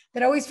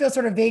 that always feels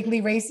sort of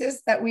vaguely racist,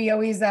 that we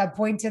always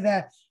point to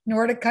the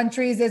Nordic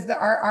countries as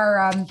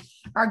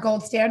our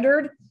gold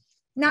standard.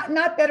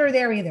 Not better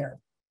there either.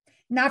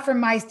 Not from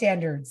my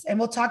standards. And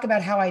we'll talk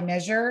about how I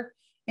measure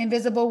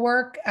invisible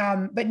work.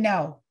 But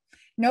no,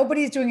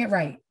 nobody's doing it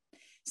right.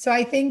 So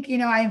I think,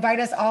 I invite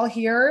us all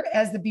here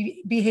as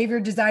the behavior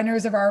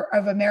designers of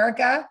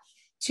America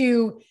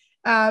to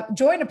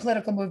join a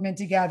political movement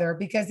together,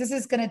 because this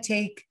is going to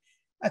take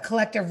a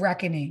collective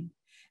reckoning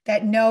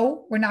that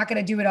no, we're not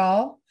going to do it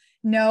all.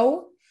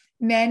 No,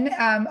 men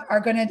are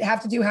going to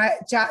have to do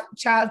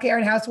childcare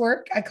and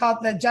housework. I call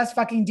it the Just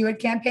Fucking Do It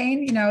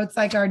campaign. It's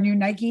like our new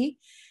Nike.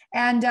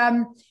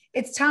 And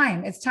it's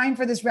time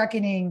for this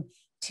reckoning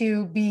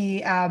to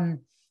be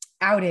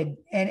outed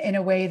in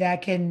a way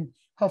that can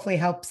hopefully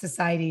help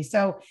society.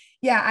 So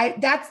yeah,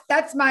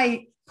 that's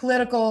my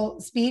political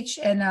speech.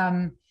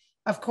 And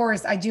of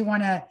course, I do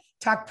want to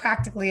talk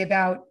practically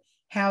about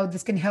how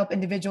this can help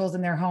individuals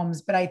in their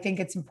homes, but I think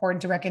it's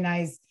important to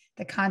recognize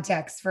the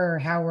context for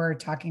how we're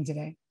talking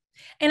today.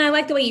 And I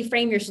like the way you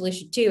frame your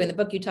solution too. In the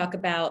book, you talk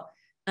about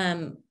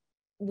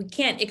we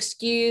can't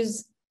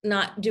excuse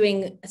not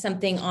doing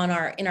something in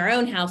our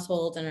own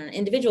household and on an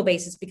individual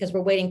basis because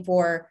we're waiting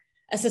for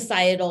a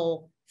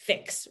societal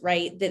fix,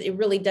 right? That it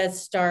really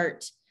does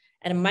start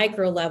at a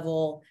micro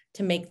level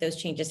to make those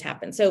changes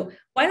happen. So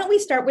why don't we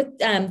start with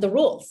the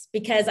rules?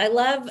 Because I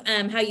love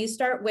how you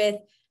start with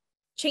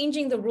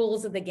changing the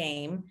rules of the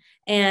game.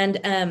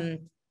 And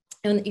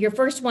your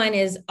first one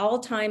is all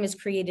time is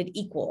created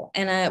equal.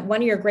 And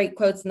one of your great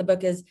quotes in the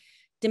book is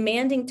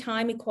demanding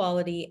time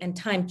equality and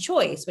time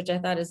choice, which I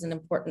thought is an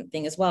important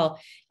thing as well,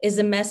 is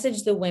a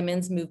message the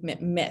women's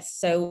movement missed.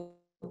 So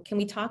can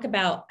we talk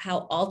about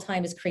how all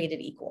time is created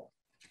equal?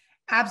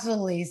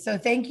 Absolutely. So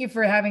thank you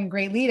for having a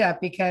great lead up,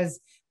 because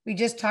we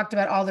just talked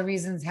about all the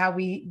reasons how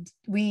we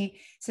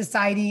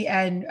society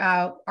and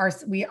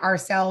we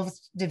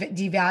ourselves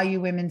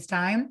devalue women's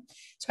time.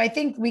 So I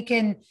think we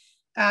can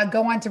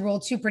go on to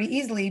rule 2 pretty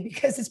easily,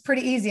 because it's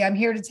pretty easy. I'm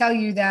here to tell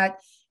you that,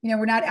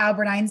 we're not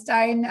Albert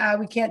Einstein.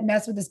 We can't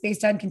mess with the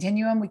space-time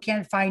continuum. We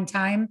can't find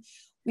time.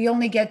 We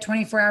only get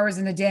 24 hours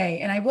in a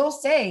day. And I will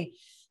say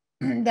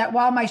that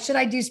while my should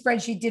I do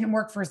spreadsheet didn't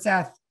work for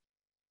Seth,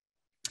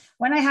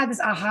 when I had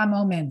this aha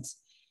moment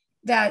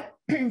that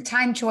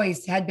time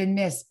choice had been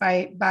missed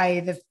by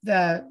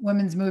the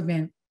women's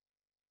movement,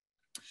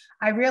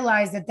 I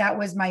realized that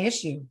was my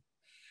issue.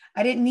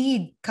 I didn't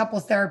need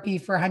couples therapy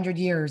for 100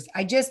 years.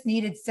 I just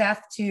needed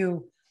Seth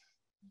to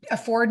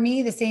afford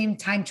me the same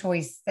time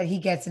choice that he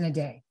gets in a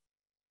day.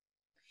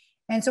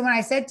 And so when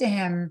I said to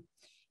him,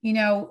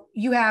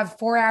 you have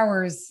 4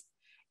 hours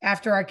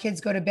after our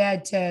kids go to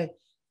bed to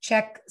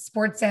check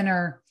Sports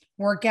Center,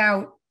 work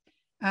out,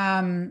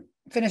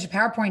 finish a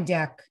PowerPoint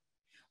deck,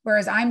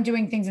 whereas I'm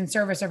doing things in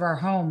service of our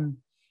home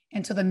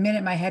until the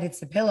minute my head hits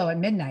the pillow at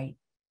midnight.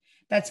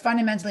 That's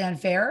fundamentally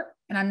unfair,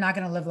 and I'm not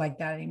going to live like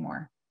that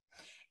anymore.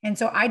 And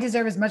so I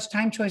deserve as much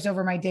time choice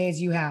over my day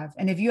as you have.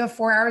 And if you have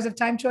 4 hours of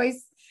time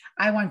choice,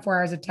 I want 4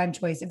 hours of time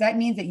choice. If that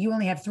means that you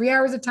only have 3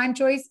 hours of time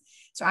choice,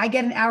 so I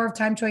get an hour of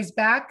time choice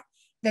back,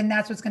 then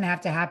that's what's going to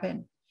have to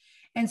happen.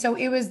 And so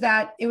it was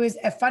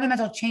a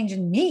fundamental change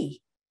in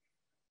me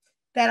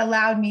that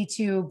allowed me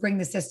to bring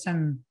the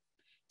system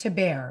to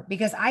bear,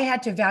 because I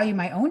had to value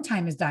my own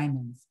time as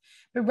diamonds.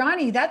 But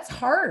Ronnie, that's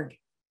hard.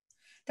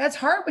 That's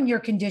hard when you're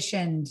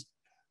conditioned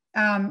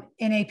in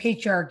a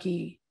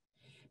patriarchy,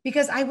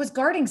 because I was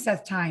guarding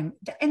Seth's time.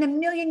 In a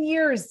million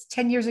years,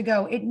 10 years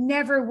ago, it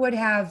never would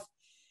have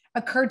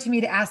occurred to me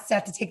to ask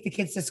Seth to take the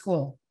kids to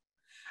school.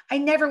 I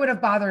never would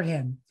have bothered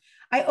him.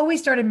 I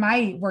always started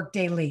my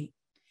workday late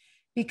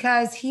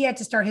because he had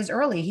to start his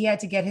early. He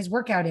had to get his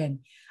workout in.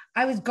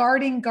 I was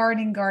guarding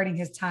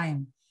his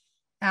time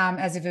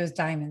as if it was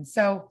diamonds.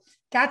 So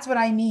that's what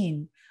I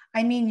mean.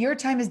 I mean, your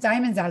time is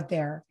diamonds out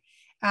there.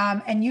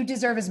 And you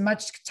deserve as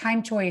much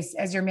time choice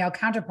as your male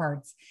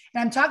counterparts.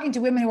 And I'm talking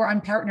to women who are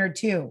unpartnered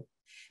too,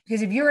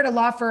 because if you're at a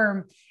law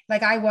firm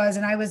like I was,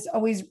 and I was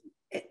always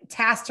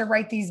tasked to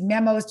write these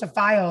memos to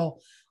file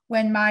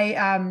when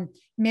my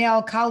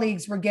male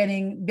colleagues were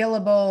getting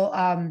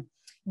billable,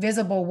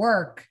 visible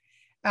work.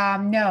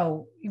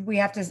 No, we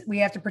have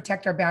to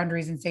protect our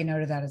boundaries and say no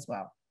to that as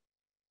well.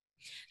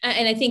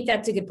 And I think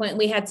that's a good point.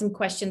 We had some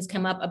questions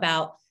come up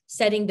about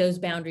setting those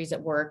boundaries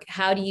at work.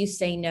 How do you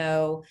say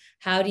no?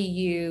 How do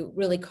you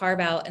really carve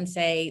out and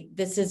say,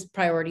 this is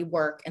priority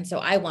work, and so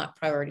I want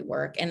priority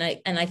work? And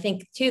I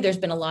think too, there's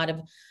been a lot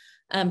of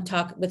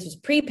talk, which was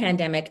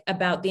pre-pandemic,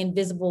 about the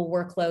invisible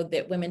workload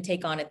that women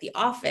take on at the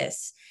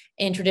office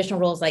in traditional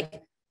roles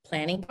like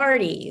planning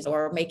parties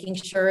or making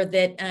sure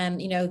that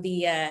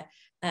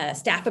the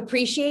staff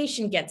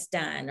appreciation gets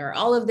done, or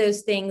all of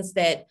those things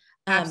that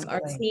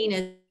are seen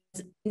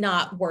as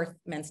not worth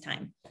men's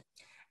time.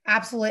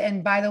 Absolutely.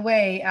 And by the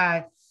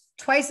way,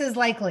 twice as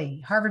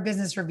likely, Harvard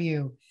Business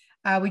Review,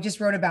 we just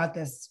wrote about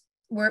this,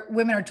 where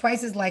women are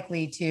twice as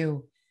likely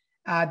to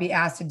be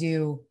asked to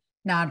do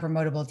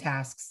non-promotable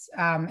tasks,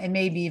 and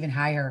maybe even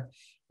higher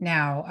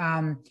now.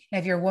 And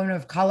if you're a woman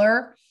of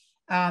color,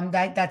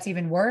 that's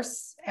even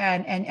worse.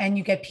 And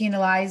you get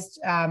penalized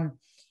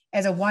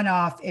as a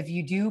one-off if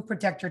you do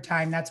protect your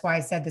time. That's why I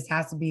said this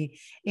has to be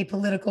a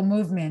political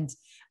movement,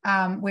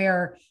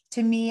 where,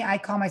 to me, I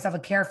call myself a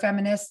care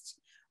feminist,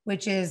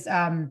 which is,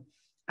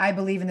 I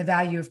believe in the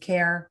value of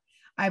care.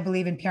 I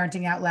believe in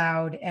parenting out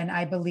loud. And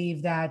I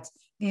believe that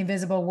the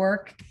invisible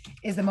work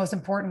is the most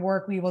important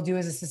work we will do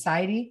as a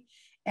society.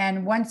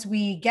 And once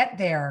we get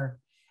there,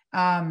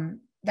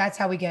 that's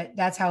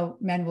how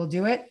men will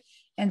do it.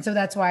 And so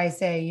that's why I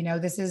say,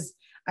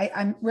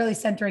 I'm really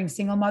centering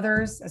single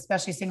mothers,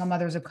 especially single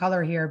mothers of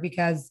color here,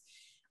 because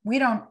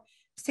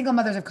single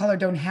mothers of color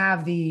don't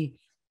have the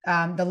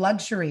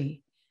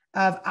luxury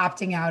of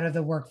opting out of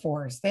the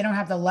workforce. They don't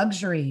have the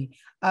luxury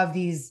of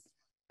these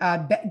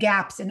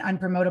gaps in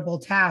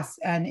unpromotable tasks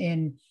and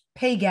in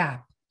pay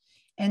gap.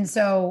 And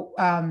so,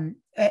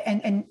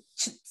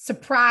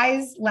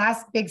 surprise,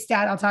 last big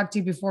stat I'll talk to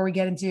you before we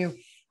get into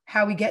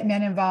how we get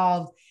men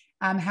involved,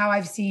 how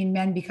I've seen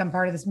men become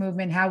part of this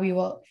movement, how we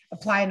will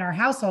apply in our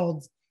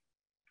households.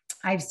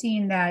 I've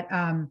seen that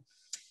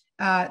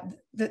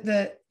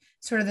the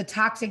sort of the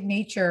toxic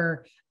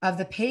nature of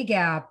the pay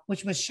gap,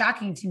 which was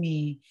shocking to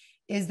me,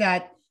 is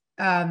that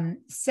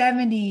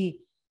 70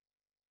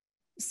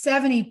 to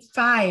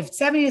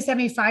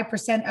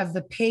 75% of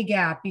the pay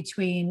gap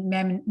between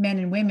men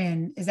and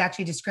women is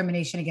actually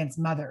discrimination against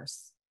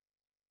mothers.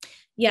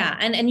 Yeah.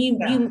 And you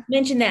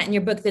mentioned that in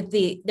your book, that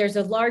there's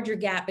a larger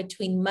gap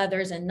between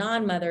mothers and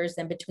non-mothers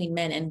than between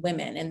men and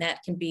women. And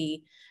that can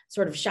be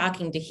sort of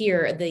shocking to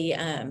hear.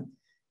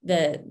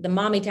 The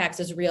mommy tax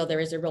is real.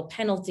 There is a real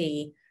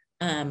penalty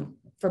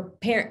for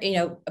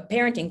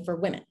parenting for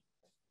women.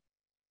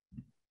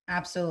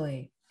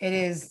 Absolutely. It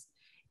is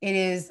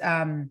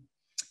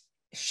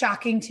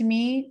shocking to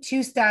me.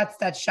 Two stats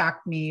that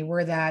shocked me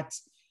were that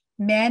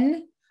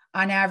men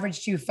on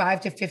average do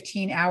 5 to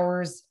 15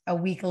 hours a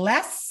week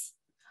less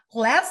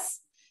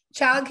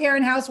childcare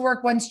and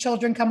housework once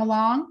children come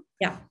along.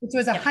 Yeah. Which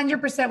was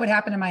 100% what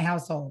happened in my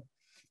household.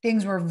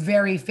 Things were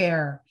very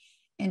fair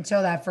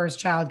until that first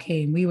child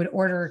came. We would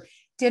order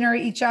dinner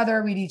each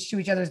other. We'd each do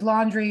each other's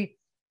laundry.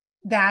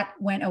 That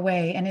went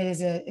away. And it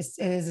is a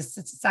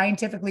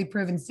scientifically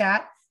proven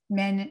stat.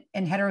 Men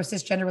in hetero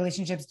cisgender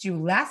relationships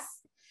do less.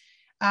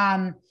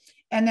 And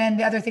then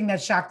the other thing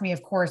that shocked me,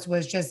 of course,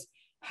 was just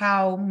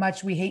how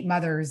much we hate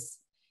mothers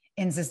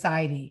in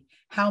society,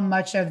 how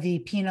much of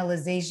the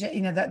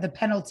penalization, the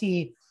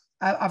penalty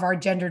of our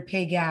gendered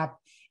pay gap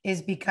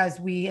is because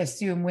we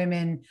assume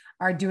women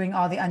are doing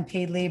all the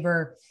unpaid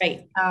labor.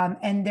 Right.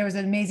 And there was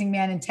an amazing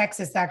man in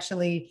Texas,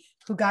 actually,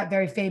 who got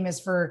very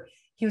famous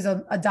he was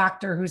a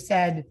doctor who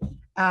said,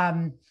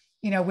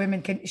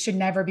 women should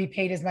never be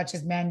paid as much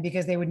as men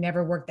because they would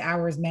never work the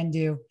hours men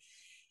do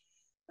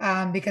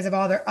because of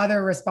all their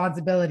other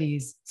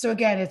responsibilities. So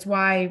again, it's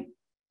why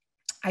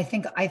I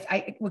think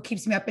what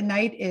keeps me up at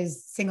night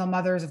is single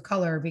mothers of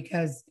color,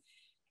 because,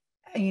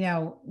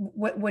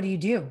 what do you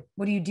do?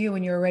 What do you do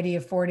when you're already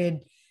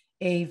afforded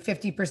a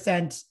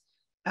 50%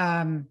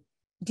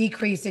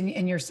 decrease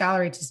in your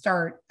salary to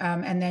start?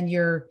 And then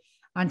you're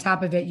on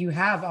top of it, you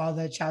have all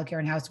the childcare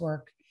and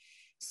housework.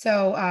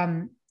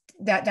 So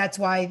that's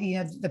why,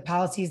 the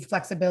policies,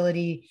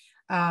 flexibility,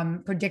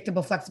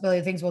 predictable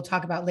flexibility, things we'll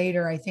talk about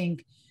later, I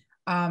think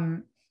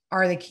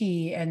are the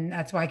key. And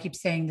that's why I keep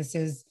saying this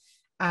is,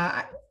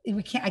 I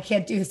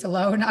can't do this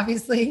alone,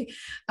 obviously.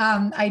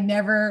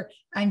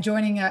 I'm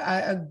joining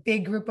a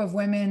big group of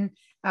women,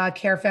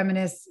 care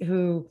feminists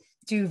who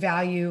do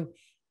value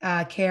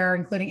care,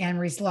 including Anne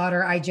Marie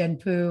Slaughter,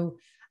 iGen Poo,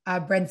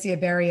 Brencia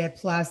Berry at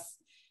Plus.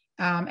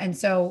 And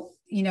so,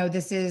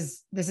 this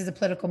is a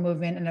political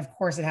movement. And of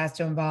course it has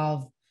to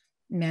involve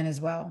men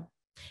as well.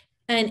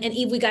 And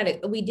Eve, we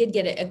did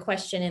get a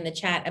question in the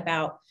chat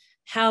about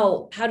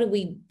how do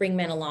we bring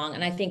men along?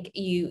 And I think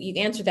you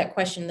answered that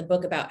question in the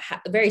book about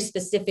very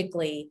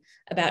specifically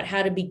about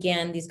how to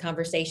begin these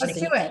conversations.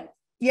 Let's do it.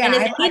 Yeah. And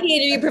as a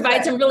mediator, you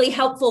provide some really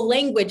helpful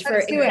language for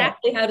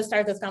exactly how to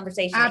start those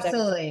conversations.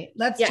 Absolutely.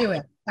 Let's do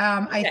it.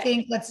 I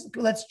think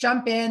let's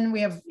jump in.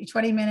 We have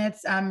 20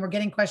 minutes. We're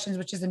getting questions,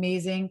 which is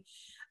amazing.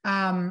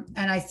 And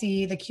I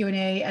see the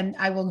Q&A, and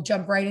I will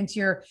jump right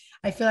into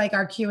I feel like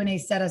our Q&A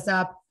set us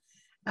up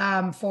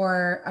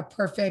for a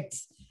perfect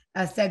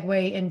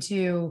segue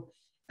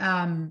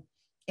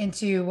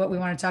into what we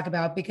want to talk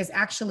about, because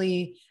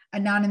actually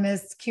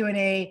anonymous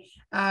Q&A,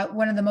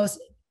 one of the most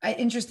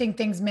interesting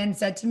things men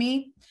said to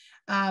me,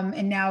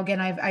 and now again,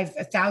 I've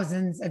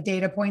thousands of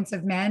data points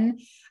of men,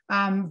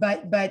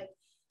 but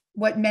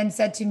what men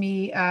said to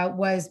me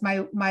was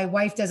my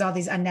wife does all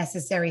these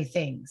unnecessary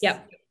things.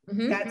 Yep.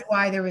 Mm-hmm. That's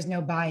why there was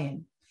no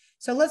buy-in.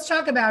 So let's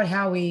talk about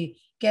how we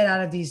get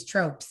out of these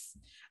tropes,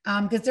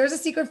 because there's a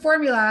secret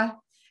formula,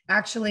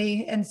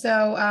 actually. And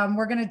so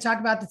we're going to talk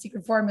about the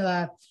secret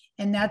formula,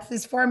 and that's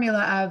this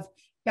formula of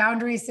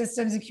boundaries,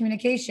 systems, and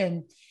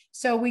communication.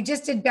 So we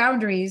just did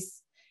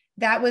boundaries.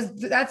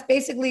 That's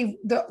basically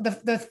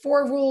the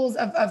 4 rules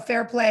of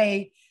fair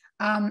play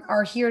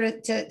are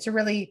here to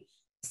really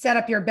set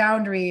up your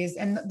boundaries.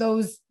 And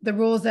the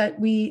rules that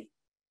we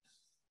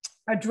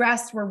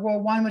addressed were rule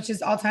 1, which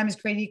is all time is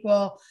created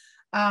equal.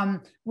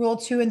 Rule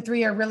 2 and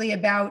 3 are really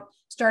about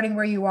starting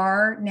where you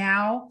are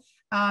now.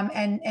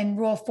 And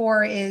rule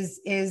 4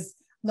 is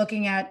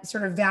looking at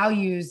sort of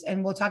values.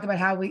 And we'll talk about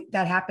how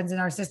that happens in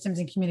our systems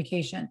and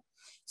communication.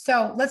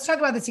 So let's talk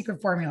about the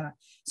secret formula.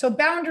 So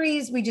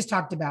boundaries, we just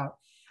talked about.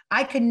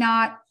 I could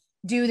not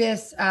do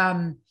this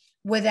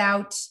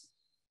without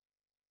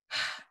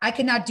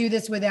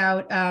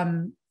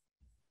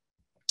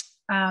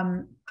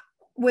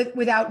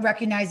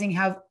recognizing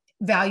how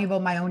valuable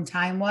my own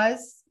time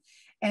was.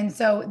 And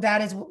so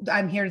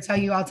I'm here to tell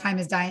you, all time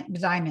is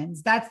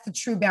diamonds. That's the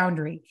true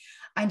boundary.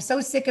 I'm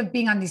so sick of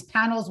being on these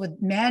panels with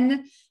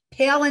men,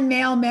 pale and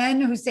male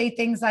men, who say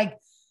things like,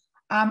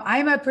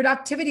 I'm a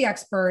productivity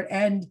expert,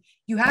 and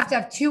you have to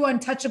have 2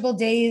 untouchable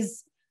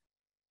days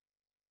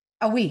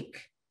a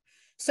week.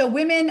 So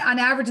women on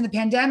average in the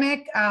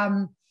pandemic,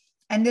 and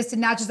this did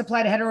not just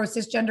apply to hetero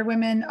cisgender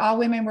women, all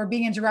women were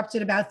being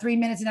interrupted about 3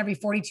 minutes in every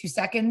 42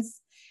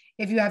 seconds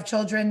if you have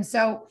children.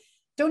 So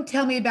don't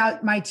tell me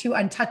about my 2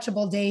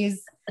 untouchable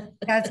days.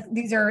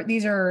 These are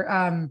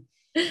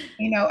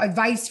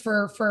advice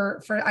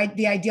for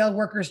the ideal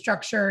worker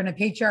structure and a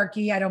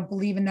patriarchy. I don't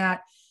believe in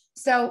that.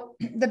 So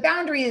the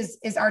boundary is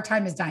our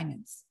time is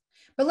diamonds.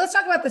 But let's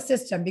talk about the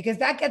system, because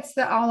that gets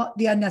all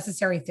the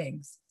unnecessary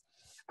things.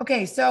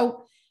 Okay,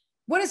 so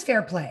what is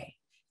fair play?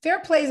 Fair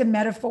play is a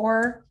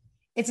metaphor.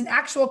 It's an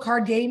actual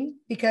card game,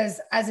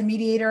 because as a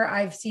mediator,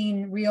 I've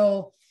seen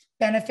real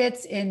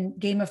benefits in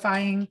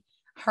gamifying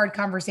hard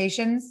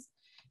conversations,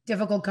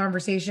 difficult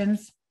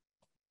conversations.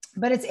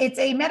 But it's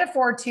a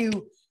metaphor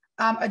to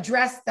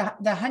address the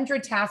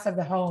 100 tasks of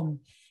the home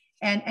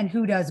and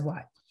who does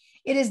what.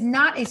 It is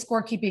not a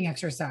scorekeeping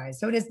exercise.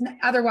 So it is,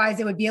 otherwise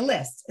it would be a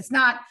list. It's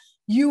not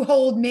you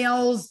hold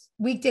meals,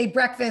 weekday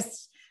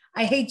breakfasts,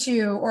 I hate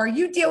you, or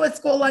you deal with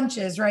school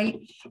lunches, right?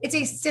 It's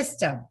a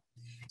system.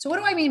 So what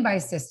do I mean by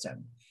a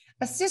system?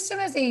 A system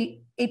is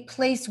a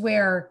place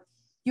where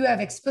you have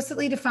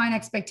explicitly defined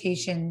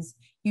expectations,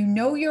 you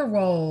know your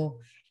role,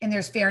 and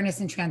there's fairness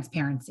and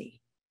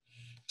transparency.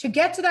 To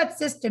get to that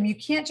system, you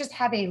can't just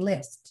have a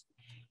list.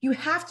 You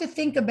have to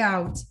think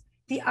about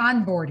the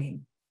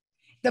onboarding,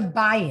 the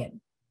buy-in.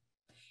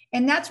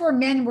 And that's where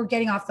men were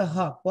getting off the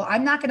hook. Well,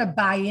 I'm not going to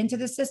buy into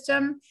the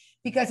system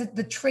because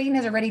the train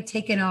has already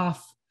taken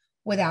off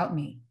without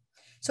me.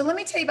 So let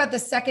me tell you about the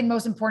second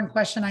most important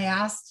question I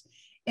asked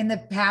in the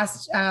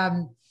past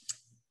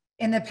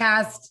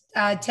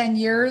 10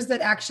 years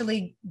that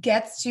actually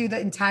gets to the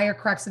entire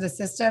crux of the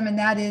system. And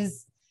that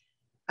is,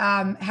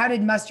 how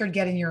did mustard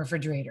get in your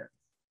refrigerator?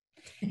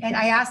 And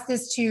I asked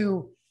this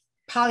to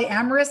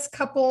polyamorous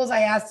couples.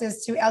 I asked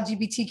this to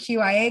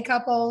LGBTQIA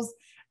couples,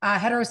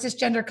 hetero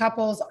cisgender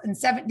couples, and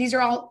these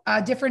are all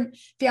different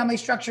family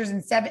structures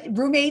and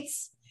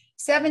roommates,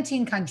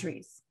 17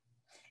 countries.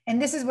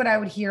 And this is what I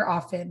would hear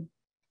often.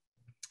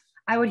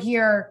 I would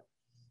hear,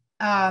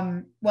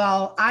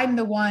 well, I'm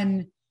the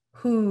one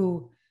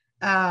who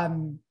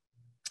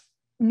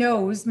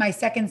knows my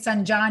second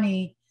son,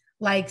 Johnny,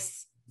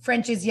 likes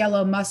French's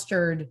yellow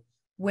mustard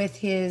with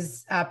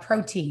his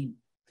protein.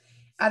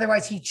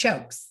 Otherwise, he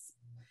chokes.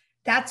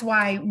 That's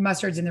why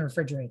mustard's in the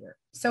refrigerator.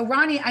 So,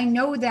 Ronnie, I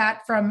know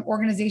that from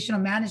organizational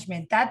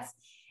management. That's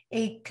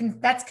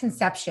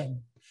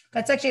conception.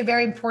 That's actually a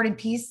very important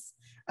piece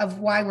of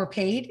why we're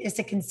paid, is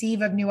to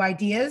conceive of new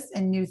ideas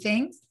and new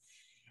things.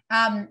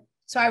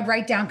 So I would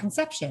write down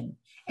conception,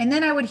 and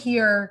then I would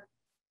hear,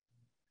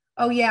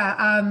 oh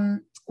yeah,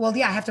 well,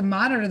 yeah, I have to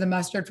monitor the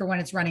mustard for when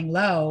it's running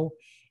low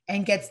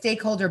and get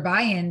stakeholder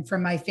buy-in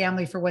from my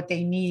family for what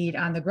they need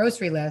on the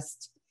grocery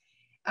list.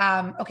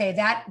 Okay,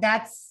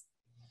 that's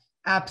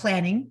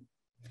planning.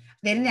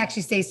 They didn't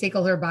actually say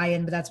stakeholder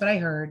buy-in, but that's what I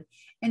heard.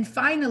 And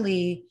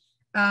finally,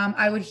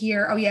 I would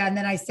hear, oh yeah, and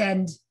then I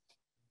send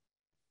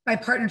my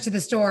partner to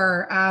the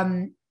store,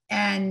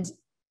 and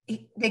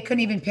they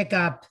couldn't even pick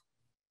up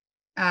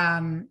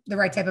the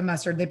right type of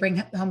mustard. They bring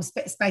home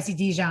spicy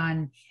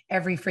Dijon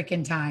every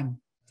freaking time.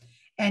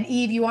 And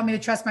Eve, you want me to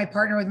trust my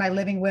partner with my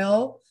living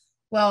will?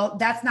 Well,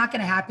 that's not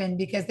going to happen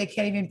because they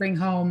can't even bring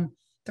home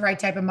the right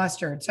type of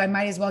mustard. So I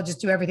might as well just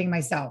do everything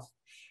myself.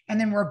 And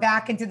then we're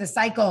back into the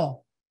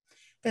cycle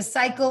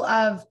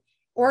of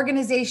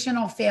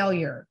organizational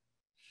failure.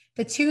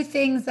 The two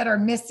things that are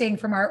missing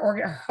from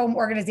our home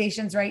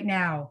organizations right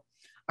now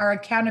are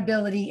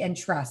accountability and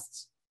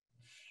trust.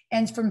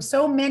 And from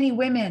so many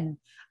women,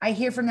 I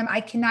hear from them,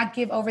 I cannot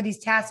give over these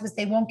tasks because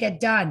they won't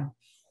get done,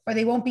 or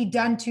they won't be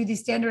done to the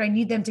standard I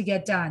need them to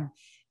get done.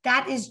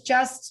 That is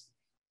just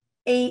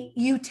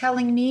you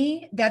telling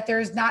me that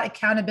there's not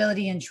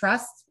accountability and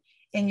trust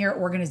in your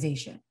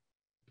organization.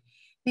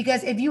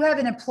 Because if you have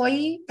an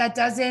employee that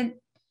doesn't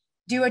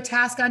do a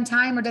task on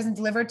time or doesn't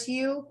deliver to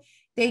you,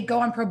 they go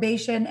on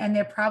probation and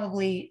they're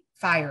probably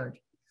fired.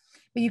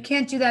 But you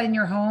can't do that in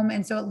your home.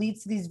 And so it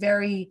leads to these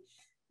very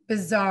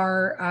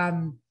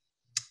bizarre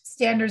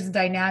standards and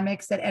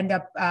dynamics that end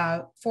up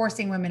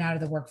forcing women out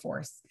of the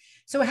workforce.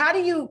 So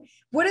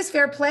what is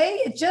fair play?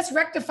 It just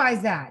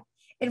rectifies that.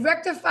 It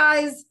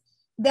rectifies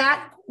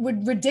that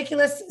with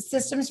ridiculous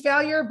systems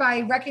failure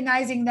by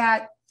recognizing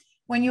that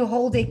when you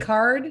hold a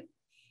card,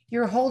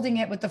 you're holding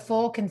it with the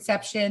full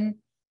conception,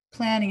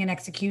 planning, and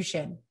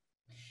execution.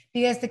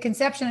 Because the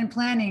conception and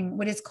planning,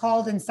 what is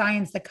called in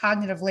science the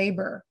cognitive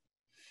labor,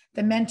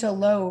 the mental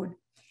load,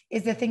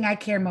 is the thing I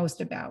care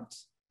most about.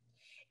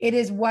 It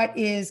is what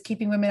is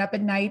keeping women up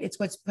at night. It's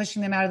what's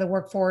pushing them out of the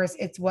workforce.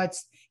 It's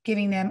what's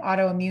giving them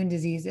autoimmune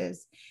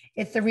diseases.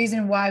 It's the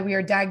reason why we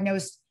are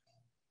diagnosed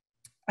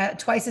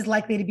twice as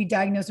likely to be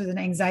diagnosed with an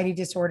anxiety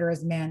disorder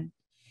as men.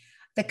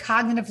 The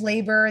cognitive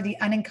labor, the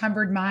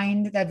unencumbered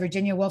mind that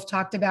Virginia Woolf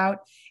talked about,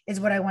 is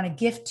what I want to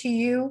gift to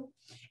you.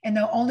 And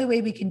the only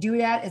way we can do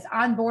that is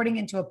onboarding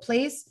into a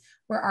place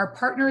where our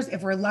partners,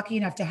 if we're lucky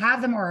enough to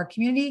have them, or our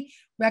community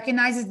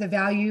recognizes the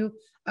value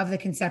of the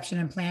conception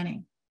and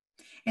planning.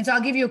 And so I'll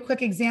give you a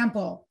quick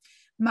example.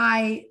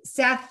 My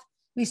Seth,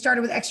 we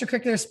started with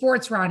extracurricular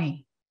sports,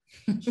 Ronnie.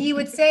 He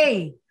would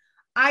say,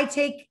 I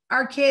take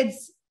our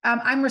kids,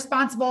 I'm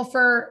responsible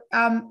for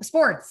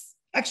sports,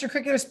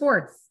 extracurricular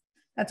sports.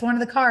 That's one of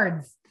the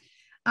cards.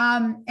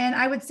 And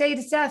I would say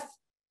to Seth,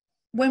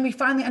 when we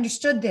finally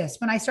understood this,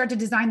 when I started to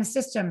design the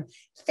system,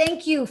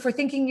 thank you for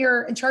thinking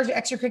you're in charge of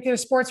extracurricular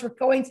sports. We're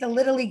going to the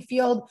Little League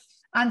field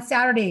on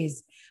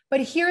Saturdays. But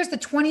here's the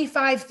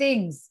 25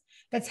 things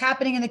that's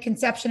happening in the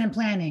conception and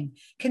planning.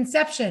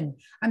 Conception,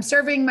 I'm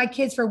surveying my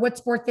kids for what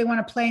sport they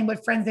want to play and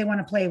what friends they want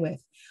to play with.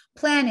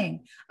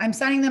 Planning, I'm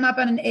signing them up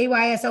on an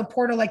AYSO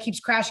portal that keeps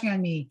crashing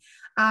on me.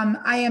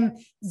 I am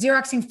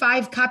Xeroxing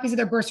 5 copies of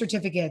their birth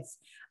certificates.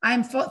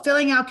 I'm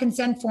filling out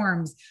consent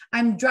forms.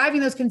 I'm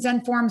driving those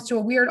consent forms to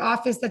a weird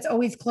office that's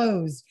always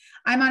closed.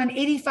 I'm on an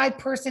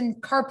 85-person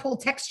carpool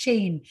text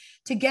chain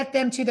to get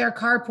them to their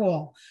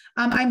carpool.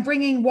 I'm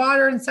bringing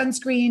water and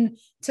sunscreen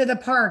to the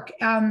park,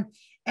 and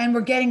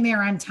we're getting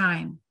there on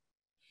time.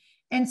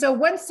 And so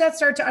once Seth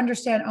started to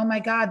understand, oh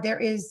my God, there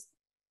is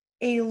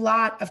a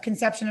lot of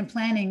conception and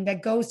planning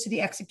that goes to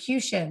the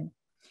execution,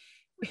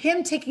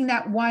 him taking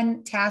that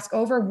one task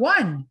over,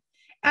 one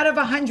out of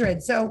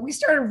 100. So we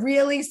started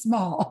really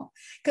small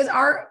because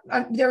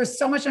there was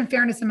so much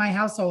unfairness in my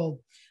household.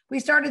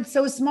 We started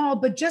so small,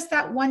 but just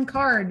that one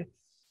card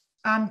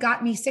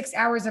got me 6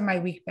 hours of my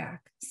week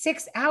back.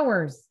 6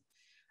 hours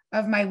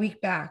of my week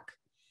back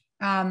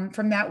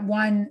from that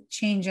one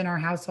change in our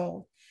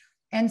household.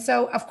 And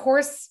so, of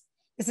course,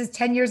 this is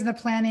 10 years in the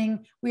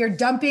planning. We are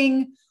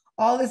dumping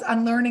all this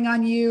unlearning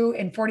on you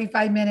in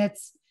 45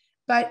 minutes.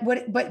 But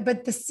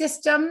the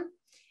system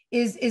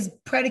is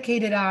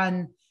predicated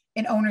on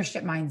an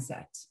ownership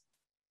mindset.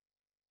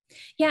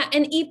 Yeah.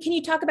 And Eve, can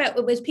you talk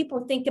about, as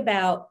people think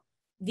about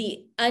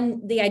the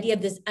idea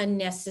of this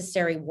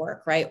unnecessary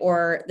work, right?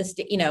 Or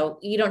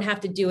you don't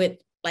have to do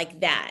it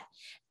like that.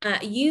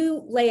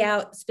 You lay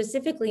out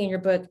specifically in your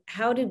book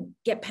how to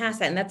get past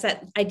that. And that's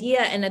that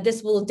idea. And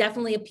this will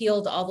definitely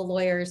appeal to all the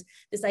lawyers,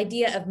 this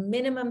idea of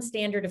minimum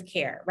standard of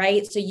care,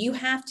 right? So you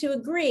have to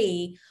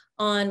agree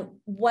on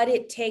what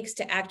it takes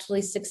to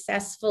actually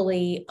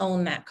successfully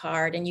own that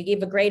card. And you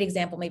gave a great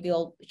example, maybe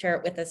you'll share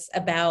it with us,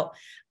 about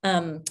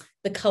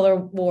the color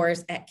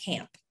wars at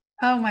camp.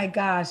 Oh my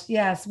gosh,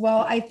 yes. Well,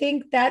 I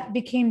think that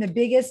became the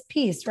biggest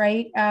piece,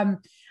 right? I'm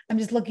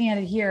just looking at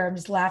it here. I'm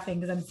just laughing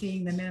because I'm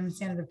seeing the minimum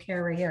standard of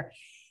care right here.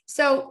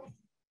 So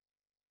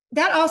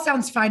that all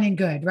sounds fine and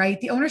good,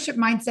 right? The ownership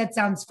mindset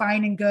sounds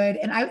fine and good.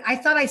 And I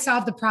thought I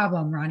solved the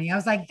problem, Ronnie. I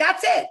was like,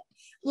 that's it.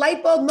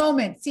 Light bulb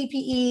moment,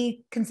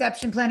 CPE,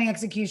 conception, planning,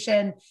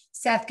 execution,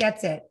 Seth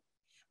gets it.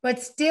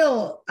 But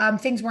still,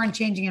 things weren't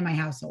changing in my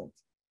household.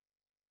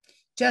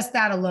 Just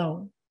that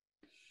alone.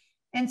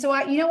 And so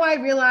I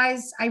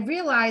realized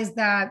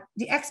that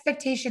the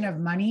expectation of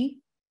money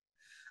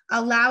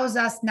allows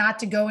us not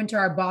to go into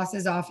our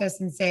boss's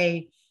office and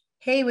say,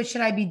 hey, what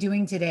should I be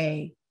doing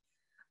today?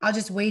 I'll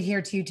just wait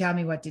here till you tell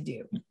me what to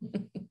do.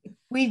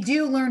 We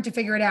do learn to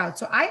figure it out.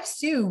 So I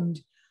assumed,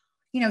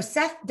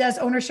 Seth does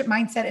ownership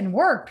mindset and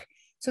work.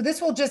 So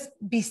this will just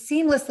be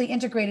seamlessly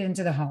integrated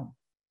into the home.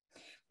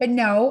 But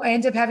no, I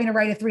ended up having to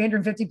write a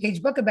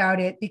 350-page book about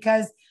it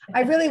because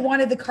I really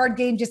wanted the card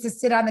game just to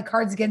sit on the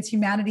Cards Against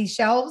Humanity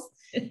shelves.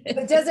 But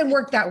it doesn't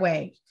work that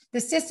way. The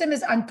system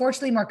is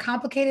unfortunately more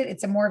complicated.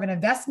 It's more of an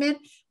investment,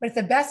 but it's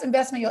the best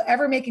investment you'll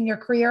ever make in your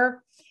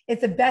career.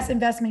 It's the best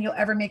investment you'll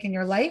ever make in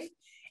your life.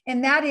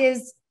 And that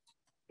is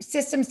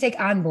systems take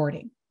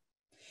onboarding.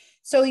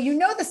 So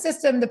the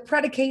system,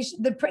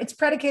 it's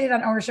predicated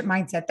on ownership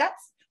mindset.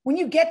 That's when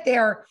you get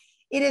there,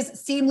 it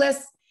is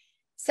seamless.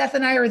 Seth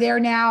and I are there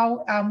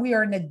now. We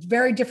are in a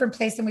very different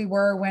place than we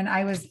were when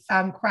I was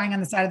crying on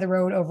the side of the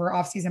road over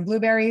off-season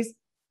blueberries.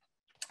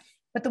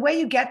 But the way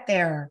you get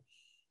there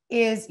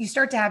is you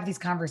start to have these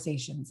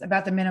conversations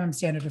about the minimum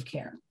standard of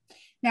care.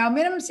 Now,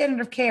 minimum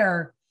standard of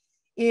care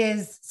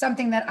is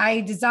something that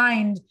I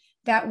designed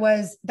that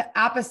was the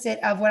opposite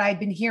of what I'd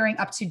been hearing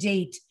up to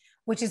date,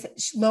 which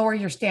is lower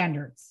your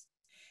standards.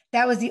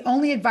 That was the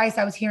only advice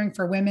I was hearing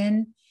for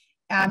women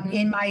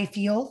in my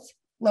field,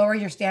 lower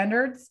your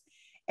standards.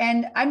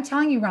 And I'm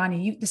telling you,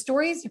 Ronnie, the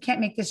stories, you can't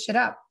make this shit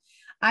up.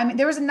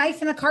 There was a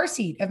knife in the car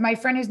seat of my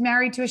friend who's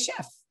married to a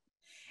chef.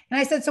 And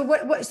I said,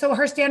 so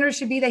her standards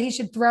should be that he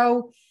should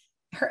throw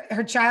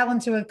her child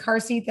into a car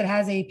seat that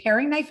has a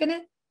paring knife in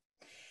it.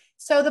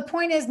 So the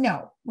point is,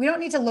 no, we don't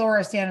need to lower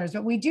our standards,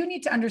 but we do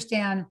need to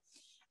understand.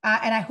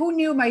 Who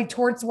knew my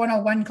torts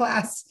 101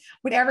 class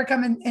would ever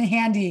come in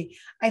handy?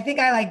 I think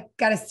I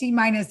got a C-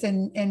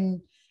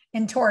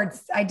 in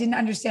torts. I didn't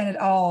understand at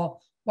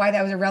all why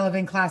that was a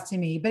relevant class to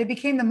me, but it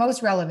became the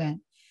most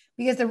relevant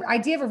because the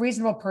idea of a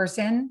reasonable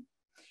person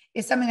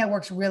is something that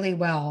works really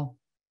well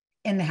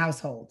in the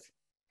household.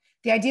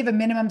 The idea of a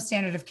minimum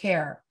standard of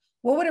care.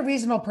 What would a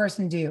reasonable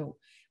person do?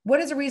 What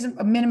is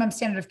a minimum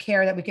standard of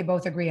care that we could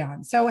both agree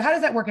on? So how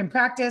does that work in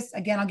practice?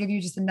 Again, I'll give you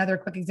just another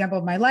quick example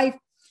of my life.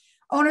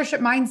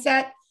 Ownership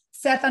mindset.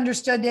 Seth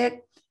understood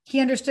it. He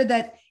understood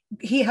that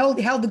he held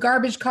the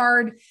garbage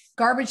card.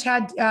 Garbage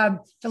had,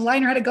 the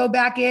liner had to go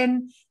back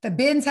in. The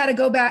bins had to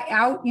go back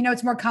out. You know,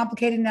 it's more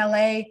complicated in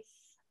LA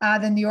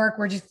than New York.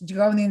 We're just to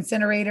go in the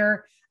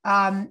incinerator.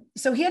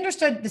 So he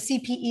understood the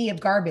CPE of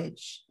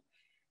garbage,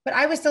 but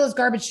I was still his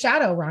garbage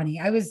shadow, Ronnie.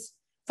 I was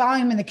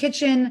following him in the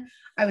kitchen.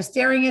 I was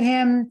staring at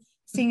him,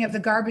 seeing if the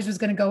garbage was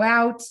going to go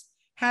out,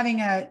 having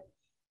a,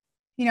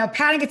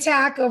 panic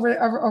attack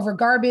over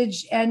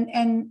garbage.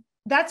 And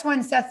that's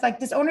when Seth's like,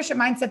 this ownership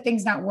mindset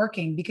thing's not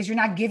working because you're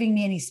not giving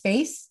me any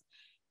space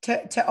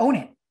to own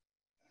it.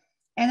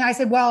 And I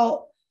said,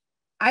 well,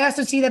 I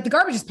also see that the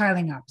garbage is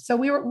piling up. So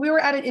we were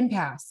at an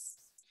impasse.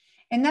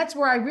 And that's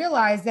where I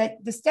realized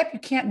that the step you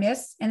can't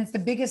miss, and it's the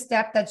biggest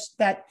step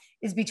that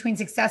is between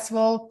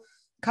successful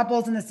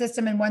couples in the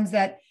system and ones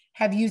that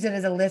have used it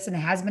as a list and it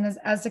has been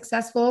as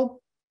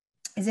successful,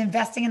 is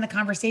investing in the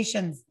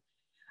conversations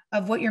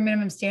of what your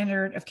minimum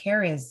standard of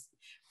care is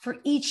for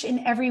each and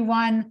every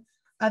one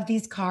of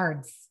these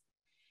cards.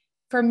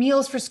 For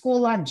meals for school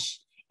lunch,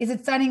 is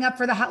it signing up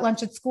for the hot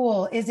lunch at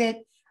school? Is it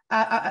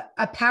a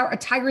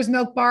Tiger's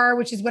Milk bar,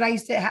 which is what I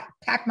used to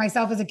pack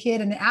myself as a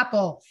kid, and an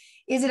apple?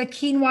 Is it a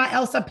quinoa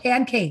Elsa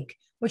pancake,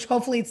 which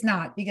hopefully it's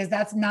not, because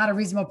that's not a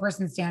reasonable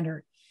person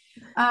standard.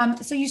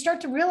 So you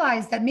start to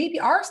realize that maybe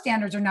our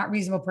standards are not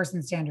reasonable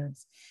person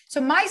standards.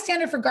 So my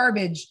standard for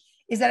garbage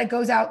is that it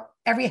goes out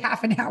every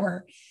half an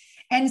hour.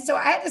 And so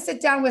I had to sit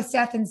down with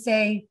Seth and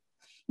say,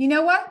 you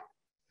know what?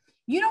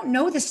 You don't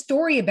know the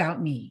story about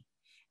me,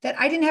 that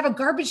I didn't have a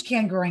garbage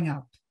can growing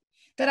up,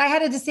 that I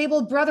had a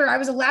disabled brother. I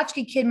was a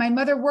latchkey kid. My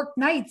mother worked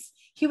nights.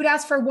 He would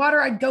ask for water.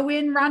 I'd go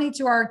in, Ronnie,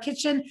 to our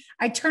kitchen.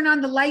 I'd turn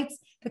on the lights.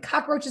 The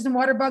cockroaches and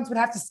water bugs would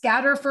have to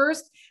scatter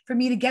first for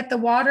me to get the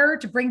water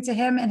to bring to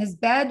him and his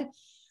bed.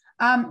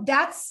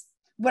 That's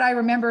what I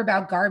remember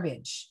about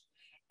garbage.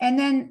 And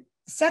then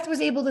Seth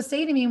was able to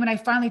say to me when I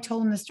finally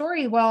told him the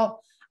story,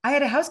 well, I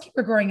had a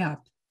housekeeper growing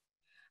up.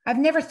 I've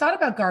never thought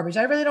about garbage.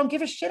 I really don't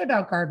give a shit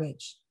about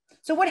garbage.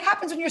 So what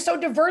happens when you're so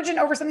divergent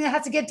over something that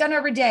has to get done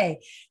every day?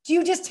 Do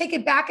you just take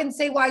it back and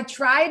say, well, I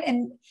tried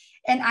and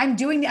I'm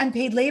doing the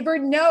unpaid labor?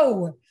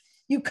 No,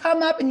 you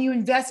come up and you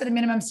invest in a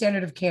minimum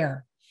standard of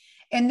care.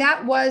 And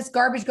that was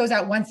garbage goes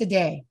out once a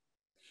day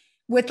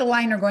with the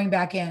liner going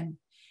back in.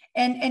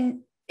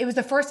 And it was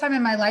the first time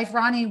in my life,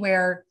 Ronnie,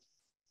 where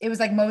it was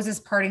like Moses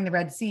parting the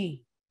Red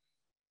Sea.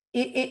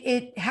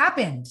 It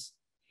happened.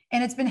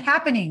 And it's been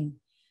happening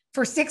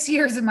for 6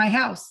 years in my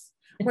house,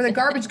 where the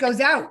garbage goes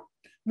out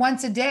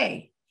once a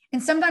day.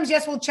 And sometimes,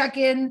 yes, we'll check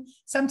in.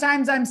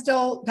 Sometimes I'm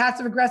still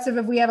passive aggressive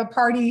if we have a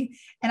party,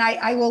 and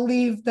I will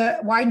leave the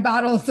wine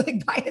bottles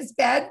like by his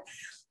bed.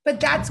 But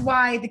that's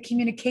why the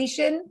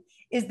communication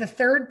is the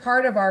third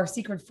part of our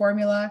secret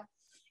formula.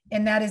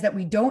 And that is that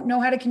we don't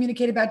know how to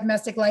communicate about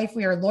domestic life.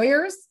 We are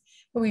lawyers,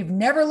 but we've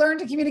never learned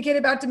to communicate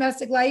about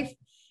domestic life.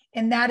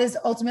 And that is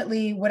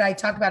ultimately what I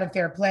talk about in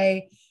Fair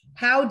Play.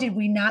 How did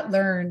we not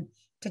learn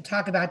to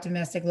talk about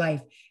domestic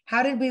life?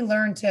 How did we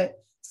learn to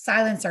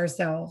silence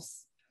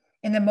ourselves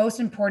in the most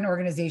important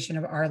organization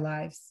of our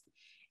lives?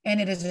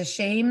 And it is a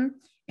shame,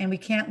 and we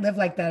can't live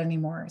like that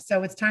anymore.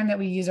 So it's time that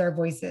we use our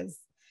voices.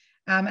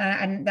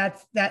 And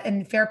that's that.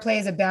 And Fair Play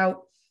is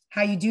about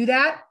how you do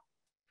that.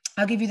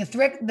 I'll give you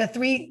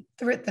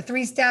the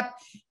three-step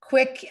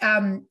quick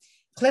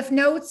cliff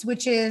notes,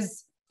 which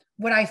is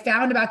what I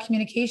found about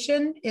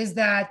communication is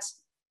that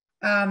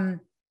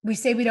we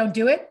say we don't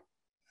do it.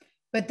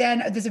 But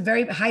then there's a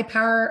very high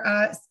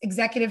power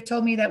executive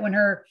told me that when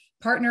her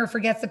partner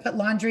forgets to put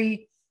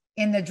laundry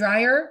in the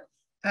dryer,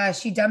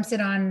 she dumps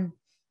it on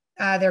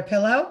their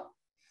pillow.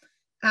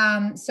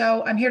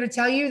 So I'm here to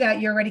tell you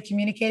that you're already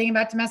communicating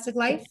about domestic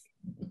life.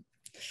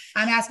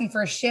 I'm asking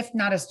for a shift,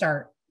 not a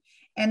start.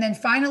 And then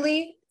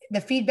finally, the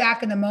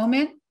feedback in the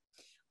moment.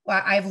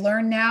 Well, I've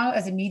learned now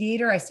as a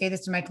mediator, I say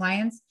this to my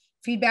clients,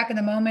 feedback in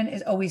the moment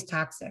is always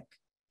toxic.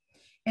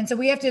 And so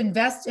we have to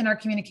invest in our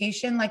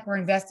communication like we're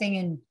investing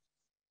in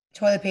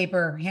toilet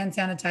paper, hand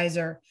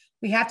sanitizer.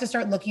 We have to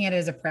start looking at it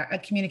as a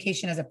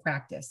communication as a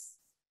practice.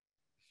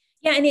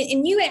 Yeah, and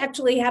you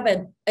actually have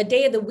a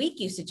day of the week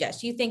you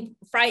suggest. You think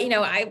Friday,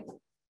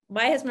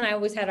 my husband and I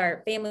always had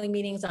our family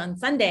meetings on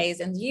Sundays,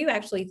 and you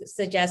actually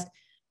suggest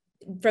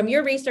from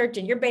your research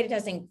and your beta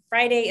testing,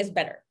 Friday is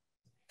better.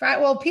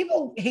 Well,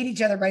 people hate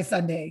each other by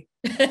Sunday.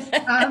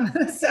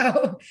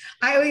 So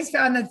I always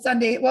found that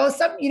Sunday,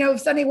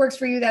 if Sunday works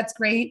for you, that's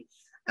great.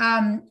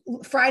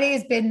 Friday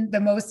has been the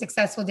most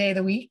successful day of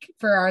the week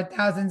for our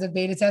thousands of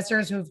beta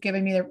testers who've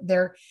given me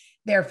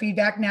their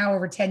feedback now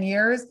over 10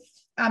 years.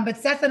 But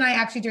Seth and I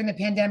actually during the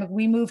pandemic,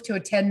 we moved to a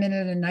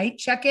 10-minute a night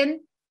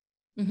check-in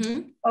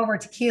over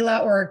tequila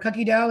or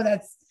cookie dough.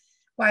 That's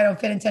why I don't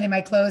fit into any of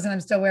my clothes and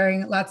I'm still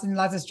wearing lots and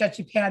lots of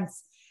stretchy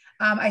pants.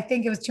 I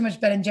think it was too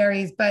much Ben and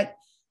Jerry's, but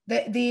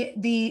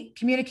the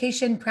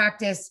communication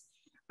practice,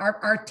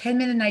 our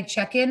 10-minute night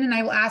check-in, and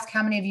I will ask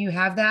how many of you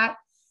have that.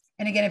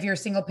 And again, if you're a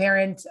single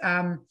parent,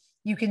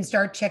 you can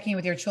start checking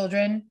with your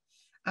children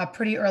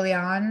pretty early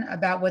on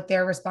about what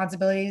their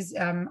responsibilities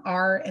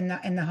are in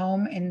the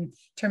home in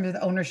terms of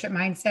the ownership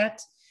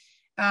mindset.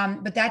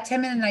 But that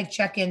 10-minute night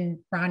check-in,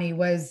 Ronnie,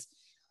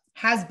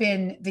 has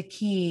been the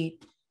key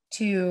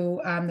to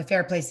the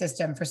fair play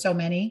system for so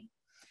many.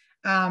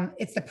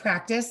 It's the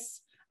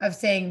practice of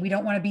saying, we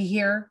don't want to be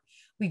here.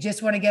 We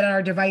just want to get on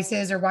our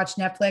devices or watch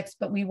Netflix,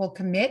 but we will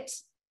commit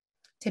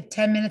to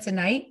 10 minutes a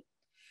night.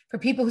 For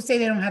people who say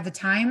they don't have the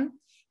time,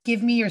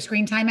 give me your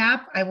screen time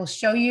app. I will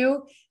show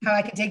you how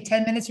I can take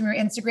 10 minutes from your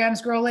Instagram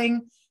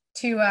scrolling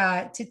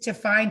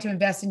to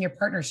invest in your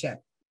partnership.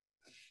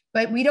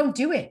 But we don't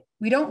do it.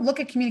 We don't look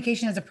at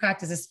communication as a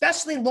practice,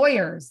 especially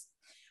lawyers.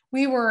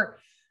 We were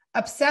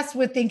obsessed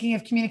with thinking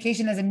of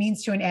communication as a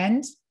means to an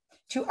end,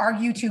 to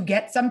argue to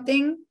get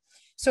something.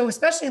 So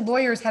especially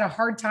lawyers had a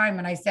hard time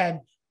when I said,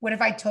 what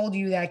if I told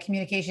you that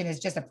communication is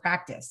just a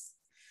practice,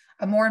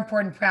 a more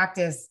important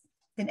practice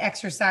than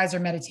exercise or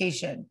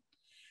meditation?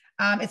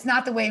 It's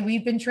not the way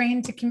we've been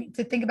trained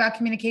to think about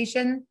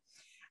communication.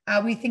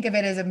 We think of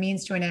it as a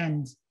means to an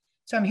end.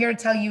 So I'm here to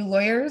tell you,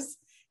 lawyers,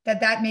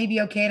 that may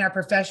be okay in our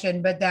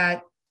profession, but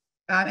that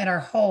in our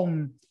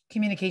home,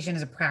 communication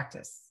is a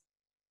practice.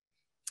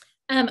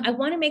 I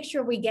want to make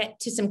sure we get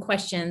to some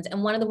questions.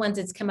 And one of the ones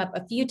that's come up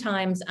a few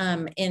times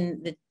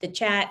in the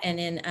chat and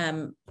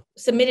in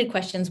submitted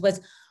questions was,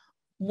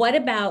 what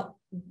about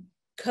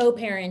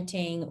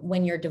co-parenting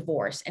when you're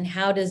divorced? And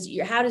how does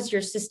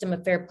your system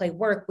of fair play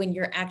work when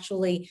you're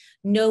actually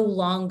no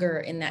longer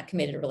in that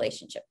committed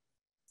relationship?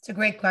 It's a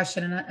great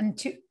question. And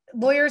to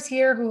lawyers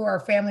here who are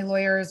family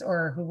lawyers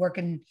or who work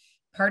in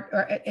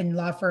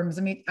law firms,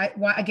 I mean,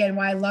 why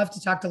I love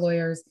to talk to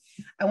lawyers,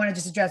 I want to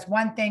just address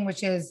one thing,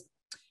 which is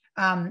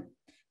the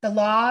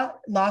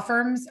law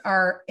firms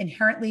are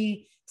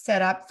inherently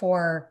set up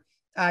for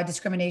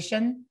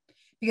discrimination,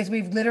 because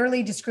we've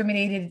literally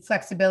discriminated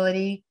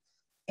flexibility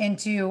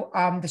into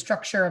the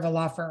structure of a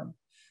law firm,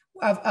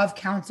 of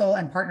counsel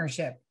and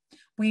partnership.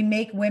 We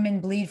make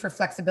women bleed for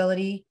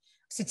flexibility.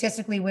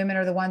 Statistically, women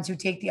are the ones who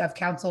take the of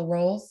counsel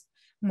roles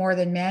more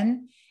than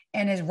men,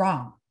 and is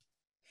wrong.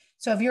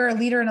 So if you're a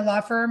leader in a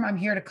law firm, I'm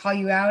here to call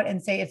you out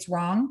and say it's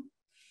wrong.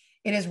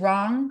 It is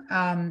wrong.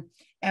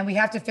 And we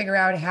have to figure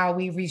out how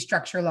we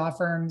restructure law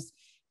firms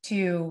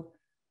to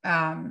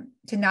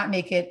not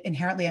make it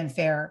inherently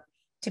unfair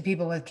to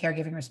people with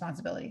caregiving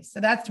responsibilities. So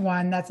that's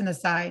one, that's an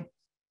aside.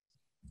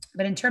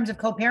 But in terms of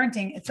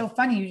co-parenting, it's so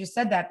funny you just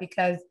said that,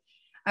 because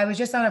I was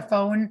just on a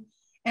phone,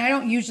 and I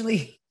don't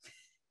usually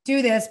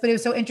do this, but it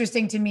was so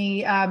interesting to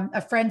me.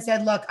 A friend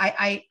said, look,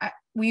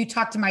 will you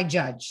talk to my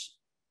judge?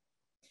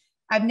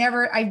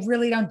 I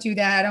really don't do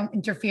that. I don't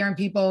interfere in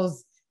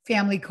people's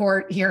family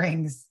court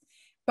hearings,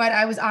 but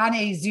I was on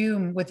a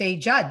Zoom with a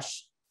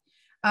judge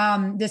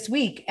this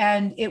week,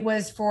 and it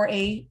was for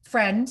a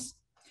friend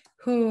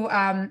who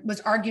was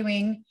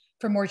arguing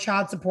for more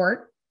child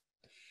support.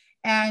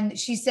 And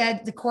she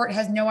said, the court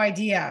has no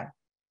idea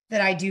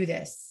that I do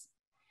this.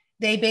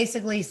 They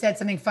basically said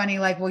something funny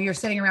like, well, you're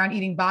sitting around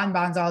eating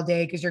bonbons all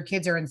day because your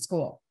kids are in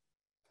school.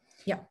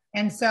 Yeah.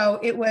 And so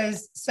it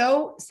was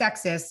so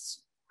sexist,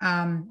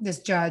 this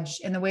judge,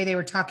 and the way they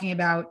were talking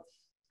about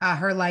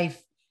her life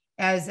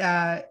as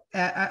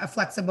a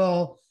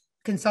flexible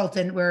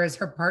consultant, whereas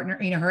her partner,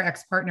 her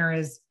ex-partner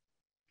has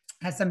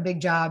some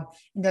big job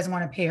and doesn't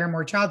want to pay her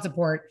more child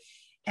support.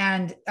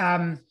 And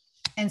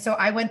so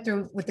I went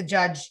through with the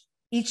judge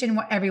each and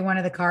every one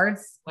of the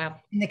cards. Wow.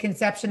 In the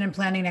conception and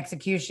planning and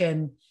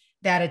execution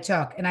that it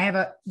took. And I have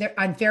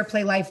on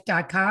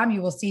fairplaylife.com,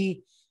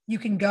 you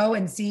can go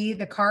and see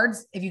the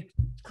cards. If you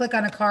click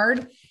on a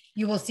card,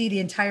 you will see the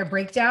entire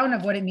breakdown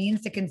of what it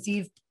means to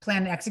conceive,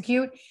 plan, and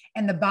execute.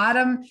 And the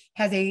bottom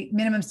has a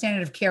minimum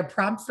standard of care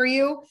prompt for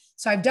you.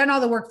 So I've done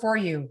all the work for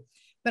you,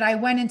 but I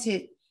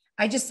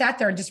just sat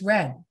there and just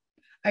read.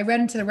 I read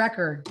into the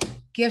record,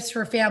 gifts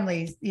for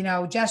families,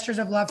 gestures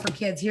of love for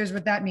kids. Here's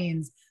what that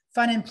means.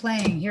 Fun and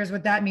playing. Here's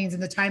what that means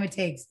and the time it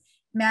takes.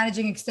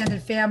 Managing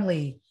extended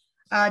family,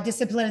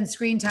 discipline and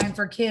screen time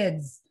for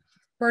kids,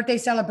 birthday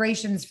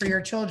celebrations for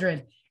your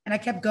children. And I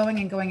kept going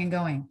and going and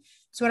going.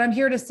 So what I'm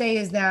here to say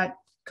is that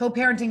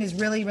co-parenting is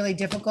really, really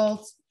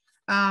difficult.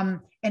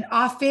 And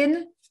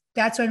often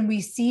that's when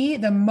we see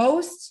the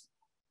most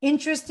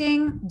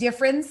interesting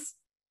difference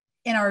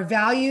in our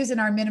values and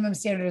our minimum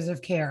standards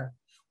of care.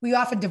 We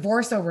often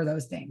divorce over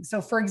those things. So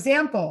for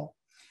example,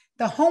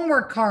 the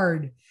homework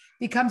card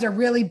becomes a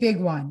really big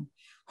one.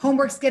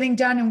 Homework's getting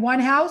done in one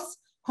house,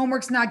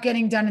 homework's not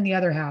getting done in the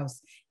other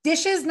house.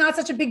 Dishes, not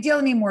such a big deal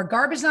anymore.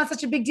 Garbage, not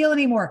such a big deal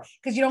anymore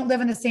because you don't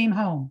live in the same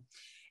home.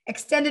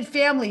 Extended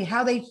family,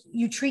 how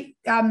you treat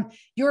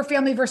your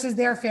family versus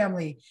their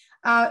family.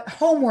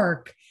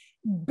 Homework,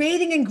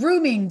 bathing and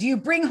grooming. Do you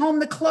bring home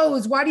the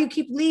clothes? Why do you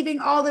keep leaving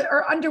all the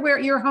underwear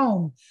at your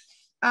home?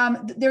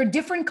 There are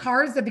different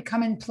cards that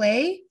become in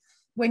play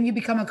when you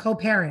become a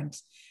co-parent,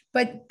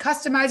 but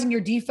customizing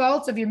your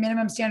defaults of your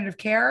minimum standard of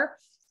care,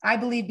 I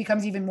believe,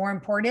 becomes even more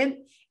important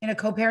in a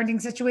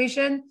co-parenting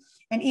situation,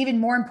 and even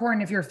more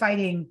important if you're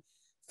fighting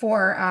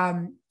for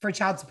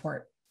child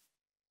support.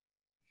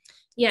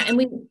 Yeah,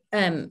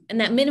 and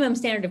that minimum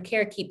standard of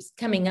care keeps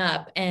coming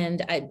up,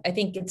 and I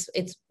think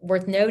it's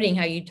worth noting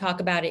how you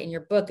talk about it in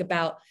your book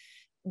about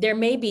there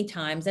may be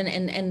times,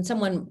 and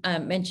someone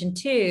mentioned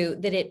too,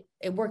 that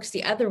it works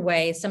the other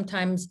way.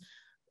 Sometimes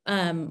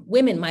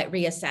women might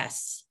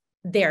reassess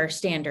their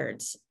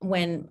standards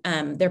when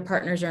their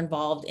partners are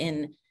involved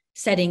in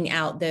setting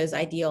out those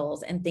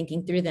ideals and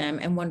thinking through them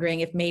and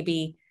wondering if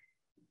maybe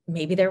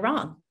they're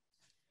wrong.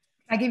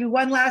 I give you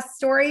one last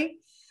story.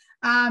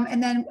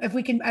 And then if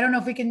we can, I don't know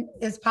if we can,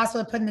 it's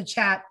possible to put in the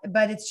chat,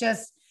 but it's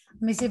just,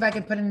 let me see if I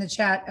can put in the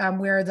chat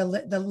where the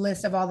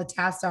list of all the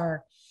tasks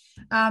are.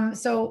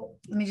 So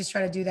let me just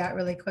try to do that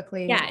really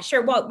quickly. Yeah,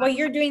 sure. While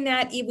you're doing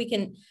that,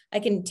 I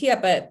can tee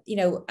up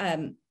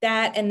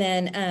that, and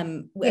then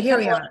a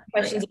couple of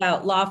questions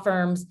about law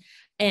firms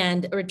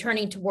and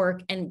returning to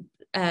work and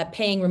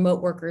paying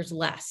remote workers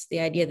less. The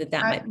idea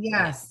that might be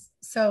yes.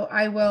 So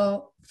I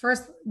will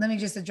first, let me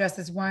just address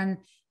this one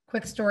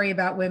quick story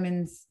about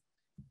women's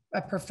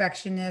a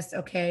perfectionist.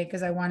 Okay.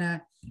 Cause I want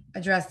to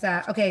address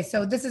that. Okay.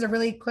 So this is a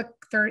really quick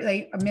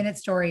 30-minute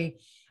story.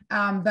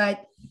 So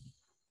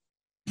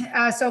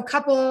a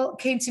couple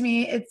came to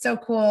me. It's so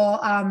cool.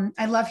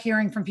 I love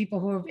hearing from people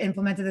who have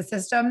implemented the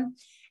system.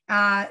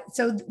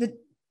 So this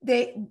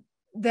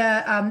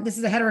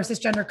is a hetero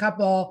cisgender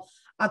couple.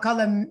 I'll call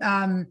them,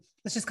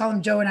 let's just call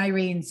them Joe and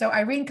Irene. So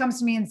Irene comes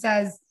to me and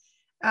says,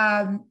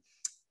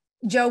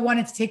 Joe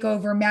wanted to take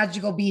over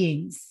magical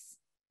beings.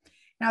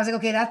 And I was like,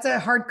 okay, that's a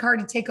hard card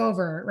to take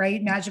over,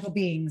 right? Magical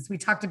beings. We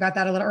talked about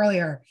that a little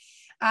earlier.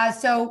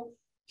 So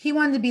he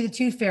wanted to be the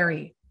tooth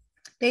fairy.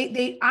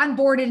 They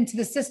onboarded into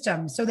the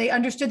system. So they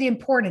understood the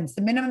importance.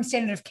 The minimum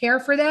standard of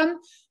care for them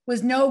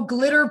was no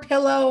glitter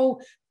pillow,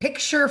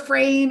 picture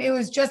frame. It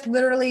was just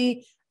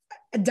literally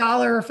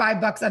 $1 or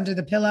 $5 under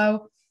the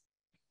pillow.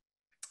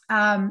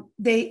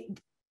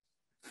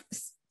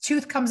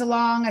 Tooth comes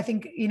along, I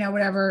think,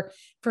 whatever,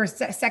 for a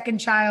second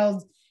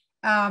child.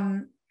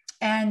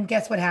 And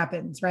guess what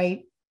happens,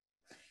 right?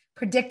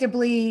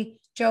 Predictably,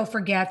 Joe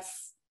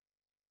forgets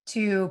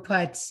to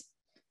put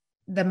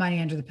the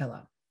money under the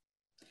pillow.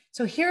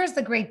 So here's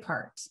the great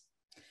part.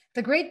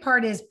 The great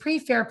part is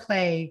pre-fair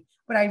play.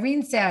 What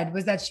Irene said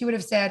was that she would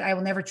have said, I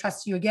will never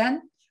trust you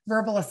again.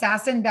 Verbal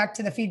assassin, back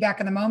to the feedback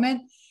in the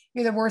moment.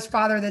 You're the worst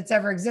father that's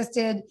ever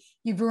existed.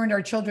 You've ruined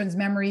our children's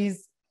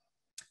memories.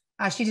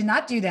 She did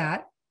not do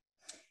that.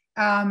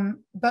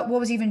 But what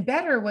was even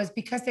better was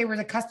because they were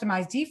the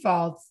customized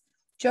defaults,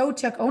 Joe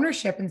took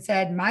ownership and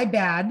said, my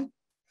bad.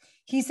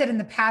 He said in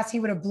the past, he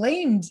would have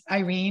blamed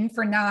Irene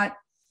for not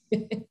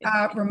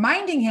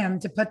reminding him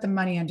to put the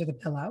money under the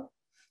pillow.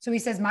 So he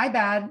says, my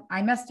bad,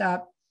 I messed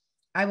up.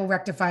 I will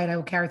rectify it. I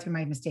will carry through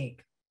my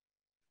mistake.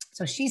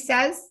 So she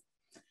says,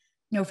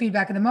 no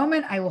feedback in the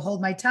moment. I will hold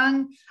my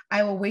tongue.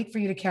 I will wait for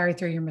you to carry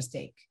through your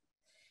mistake.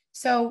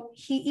 So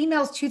he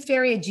emails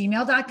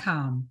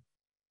toothfairy@gmail.com.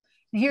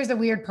 And here's the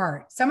weird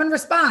part. Someone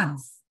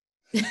responds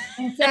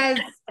and says,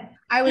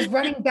 I was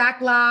running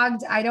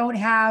backlogged. I don't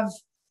have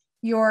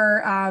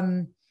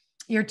your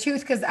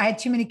tooth because I had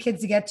too many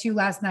kids to get to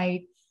last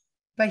night.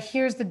 But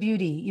here's the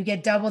beauty. You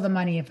get double the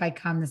money if I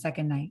come the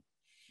second night.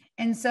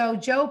 And so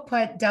Joe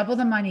put double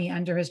the money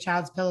under his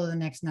child's pillow the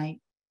next night.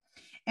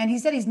 And he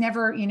said he's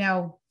never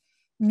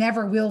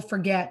will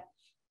forget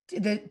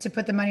to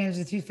put the money under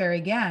the tooth fairy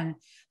again.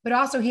 But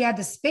also he had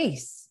the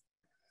space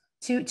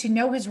to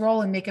know his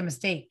role and make a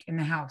mistake in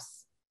the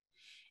house.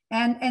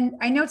 And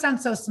I know it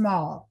sounds so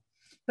small,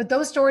 but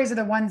those stories are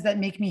the ones that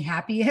make me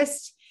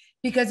happiest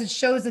because it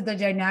shows that the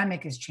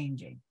dynamic is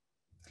changing,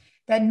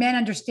 that men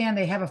understand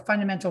they have a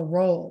fundamental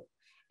role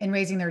in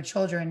raising their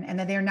children and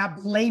that they're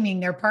not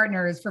blaming their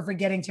partners for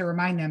forgetting to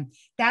remind them.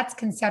 That's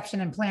conception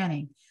and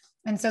planning.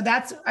 And so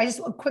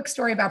a quick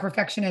story about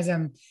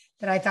perfectionism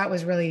that I thought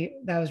was really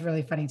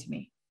funny to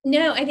me.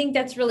 No, I think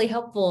that's really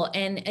helpful.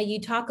 And you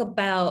talk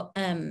about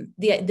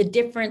the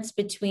difference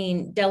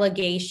between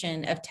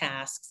delegation of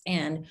tasks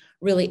and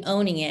really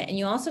owning it. And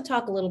you also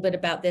talk a little bit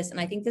about this. And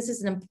I think this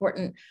is an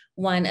important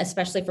one,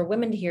 especially for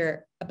women to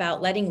hear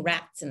about letting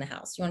rats in the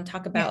house. You want to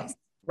talk about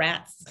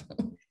rats?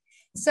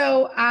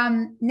 So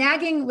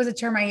nagging was a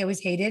term I always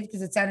hated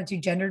because it sounded too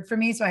gendered for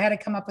me. So I had to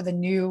come up with a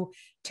new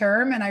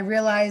term. And I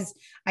realized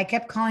I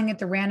kept calling it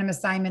the random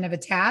assignment of a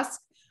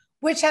task,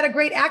 which had a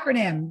great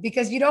acronym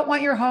because you don't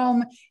want your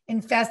home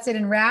infested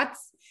in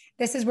rats.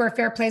 This is where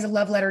fair play is a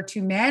love letter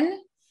to men.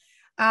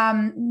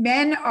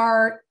 Men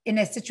are in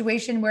a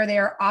situation where they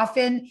are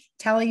often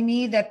telling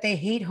me that they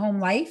hate home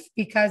life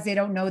because they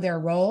don't know their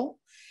role.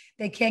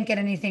 They can't get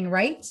anything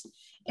right.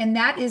 And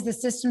that is the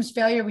system's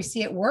failure we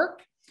see at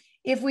work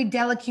if we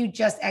delegate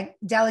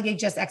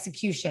just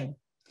execution.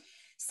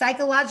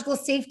 Psychological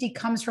safety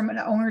comes from an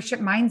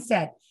ownership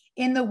mindset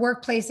in the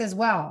workplace as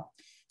well.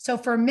 So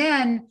for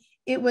men,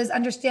 it was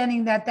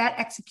understanding that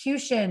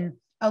execution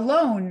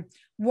alone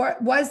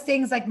was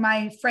things like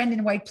my friend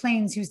in White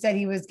Plains who said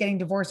he was getting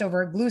divorced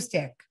over a glue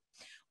stick.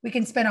 We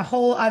can spend a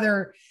whole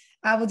other,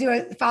 we'll do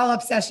a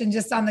follow-up session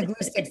just on the glue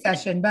stick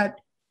session. But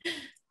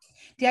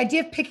the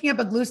idea of picking up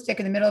a glue stick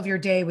in the middle of your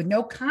day with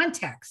no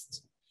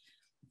context,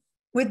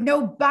 with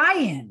no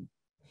buy-in,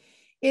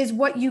 is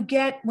what you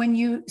get when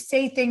you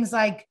say things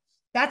like,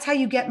 that's how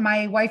you get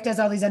my wife does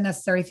all these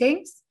unnecessary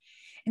things.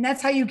 And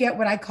that's how you get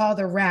what I call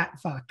the rat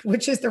fuck,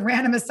 which is the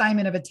random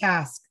assignment of a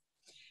task.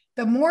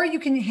 The more you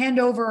can hand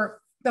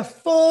over the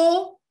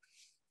full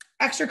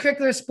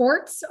extracurricular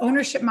sports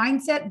ownership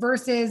mindset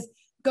versus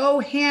go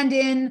hand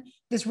in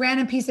this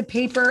random piece of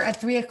paper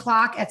at 3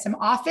 o'clock at some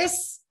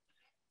office,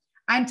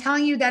 I'm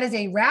telling you, that is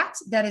a rat.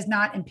 That is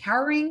not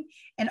empowering.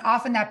 And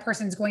often that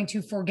person is going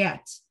to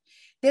forget.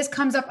 This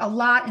comes up a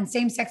lot in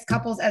same-sex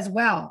couples as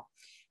well,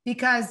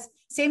 because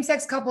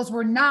same-sex couples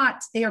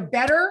they are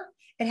better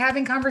at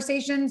having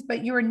conversations,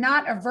 but you are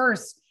not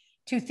averse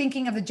to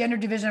thinking of the gender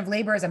division of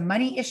labor as a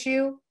money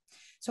issue.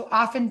 So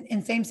often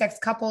in same-sex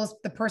couples,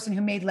 the person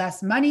who made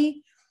less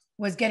money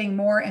was getting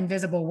more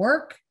invisible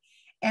work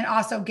and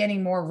also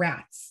getting more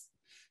rats.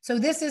 So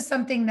this is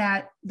something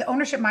that the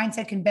ownership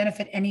mindset can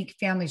benefit any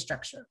family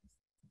structure.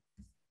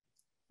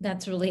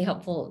 That's really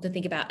helpful to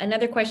think about.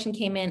 Another question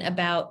came in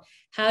about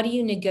how do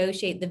you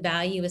negotiate the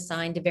value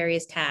assigned to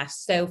various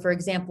tasks? So for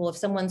example, if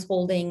someone's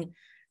holding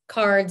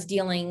cards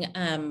dealing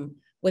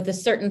with a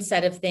certain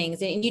set of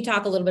things, and you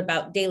talk a little bit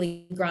about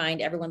daily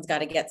grind, everyone's got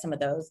to get some of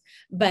those.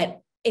 But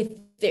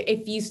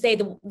if you say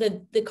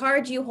the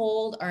cards you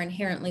hold are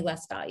inherently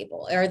less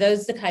valuable, are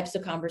those the types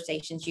of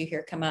conversations you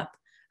hear come up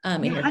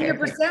in your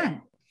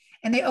 100%.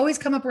 And they always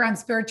come up around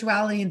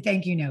spirituality and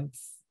thank you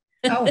notes.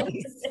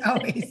 Always,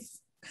 always.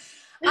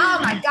 Oh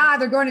my God,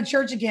 they're going to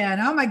church again.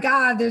 Oh my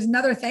God, there's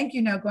another thank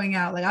you note going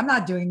out. Like, I'm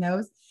not doing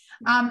those.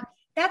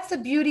 That's the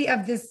beauty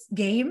of this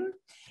game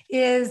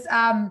is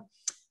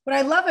what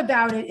I love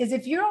about it is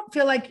if you don't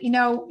feel like,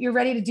 you're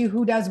ready to do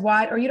who does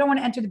what, or you don't want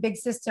to enter the big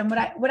system,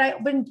 what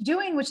I've been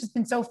doing, which has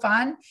been so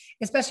fun,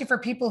 especially for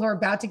people who are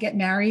about to get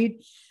married.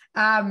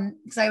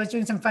 Because I was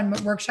doing some fun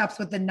workshops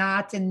with the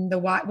knot and the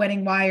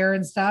wedding wire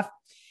and stuff,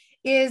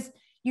 is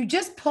you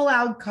just pull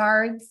out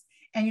cards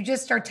and you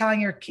just start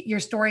telling your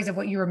stories of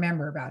what you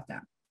remember about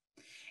them.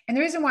 And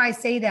the reason why I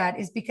say that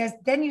is because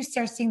then you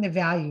start seeing the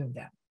value of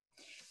them.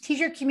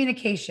 Teacher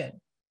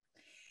communication.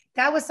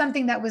 That was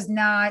something that was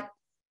not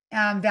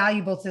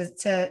valuable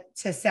to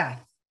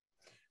Seth.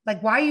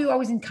 Like, why are you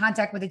always in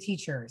contact with the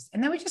teachers?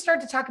 And then we just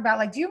started to talk about,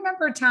 like, do you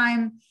remember a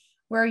time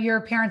where your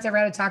parents ever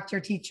had to talk to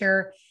your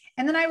teacher?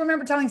 And then I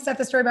remember telling Seth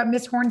the story about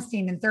Miss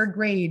Hornstein in 3rd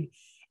grade.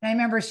 And I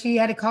remember she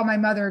had to call my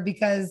mother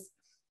because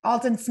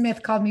Alton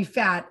Smith called me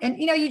fat. And,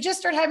 you just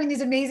start having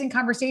these amazing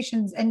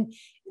conversations and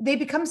they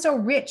become so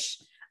rich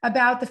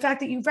about the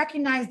fact that you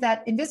recognize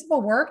that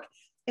invisible work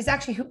is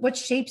actually what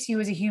shapes you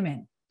as a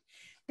human.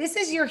 This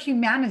is your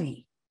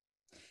humanity.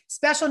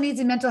 Special needs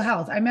and mental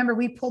health. I remember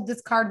we pulled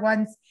this card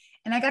once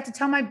and I got to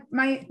tell my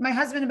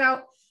husband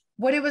about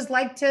what it was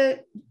like to,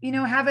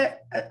 have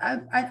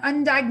an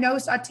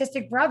undiagnosed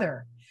autistic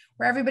brother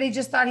where everybody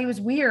just thought he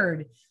was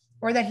weird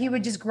or that he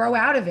would just grow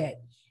out of it,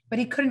 but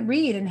he couldn't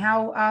read, and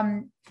how,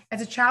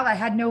 as a child, I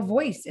had no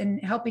voice in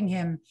helping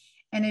him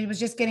and it was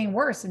just getting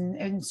worse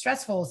and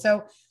stressful.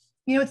 So,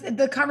 it's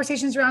the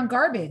conversations around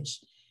garbage.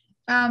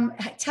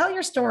 Tell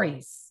your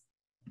stories.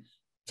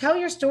 Tell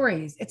your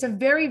stories. It's a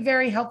very,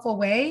 very helpful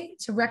way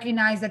to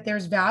recognize that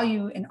there's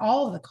value in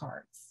all of the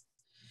cards.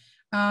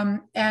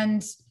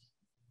 And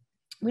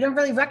we don't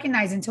really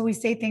recognize until we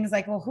say things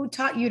like, well, who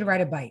taught you to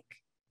ride a bike?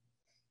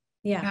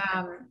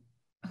 Yeah.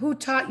 Who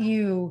taught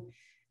you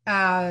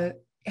how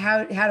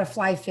to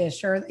fly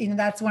fish? Or,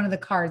 that's one of the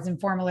cards in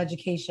formal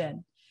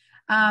education.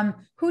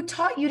 Who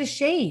taught you to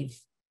shave?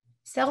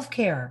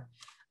 Self-care,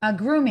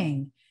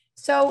 grooming.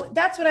 So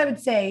that's what I would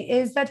say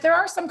is that there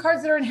are some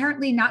cards that are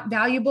inherently not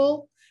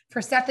valuable.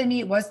 For Seth and me,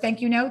 it was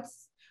thank you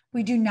notes.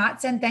 We do not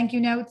send thank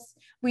you notes.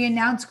 We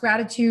announce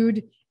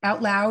gratitude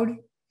out loud.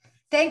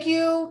 Thank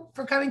you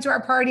for coming to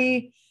our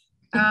party.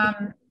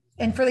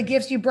 And for the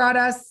gifts you brought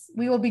us.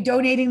 We will be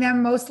donating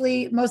them most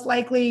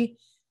likely.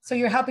 So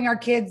you're helping our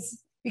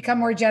kids become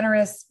more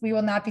generous. We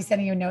will not be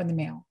sending you a note in the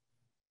mail.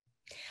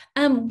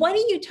 Why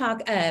don't you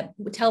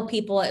tell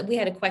people, we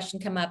had a question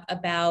come up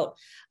about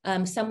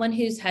someone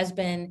whose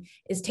husband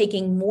is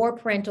taking more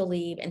parental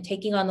leave and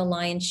taking on the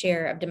lion's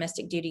share of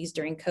domestic duties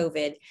during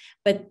COVID,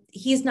 but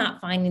he's not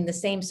finding the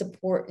same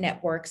support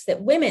networks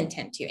that women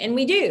tend to. And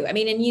we do. I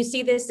mean, and you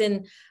see this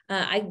in,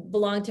 I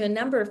belong to a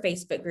number of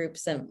Facebook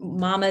groups, and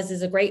Mamas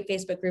is a great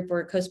Facebook group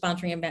we're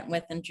co-sponsoring an event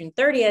with on June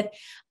 30th.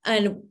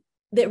 And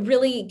that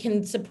really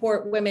can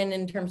support women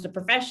in terms of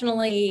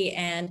professionally,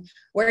 and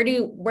where do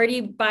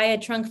you buy a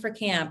trunk for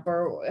camp,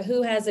 or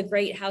who has a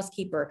great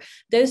housekeeper,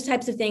 those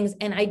types of things.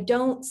 And I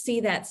don't see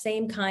that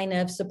same kind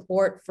of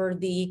support for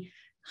the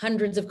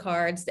hundreds of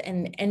cards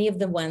and any of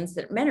the ones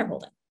that men are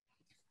holding.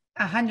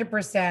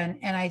 100%.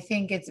 And I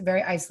think it's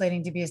very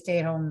isolating to be a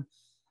stay-at-home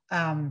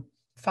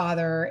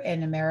father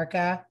in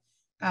America.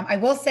 I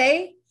will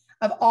say,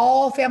 of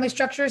all family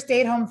structures,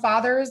 stay-at-home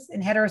fathers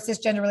and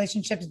hetero-cisgender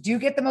relationships do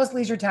get the most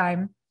leisure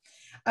time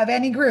of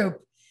any group.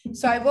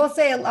 So I will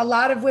say a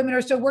lot of women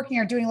are still working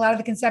or doing a lot of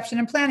the conception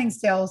and planning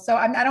still. So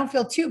I don't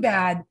feel too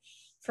bad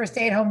for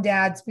stay-at-home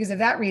dads because of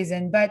that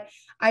reason. But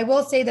I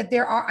will say that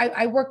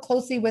I work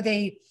closely with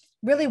a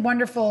really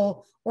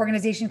wonderful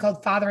organization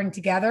called Fathering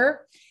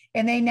Together.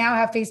 And they now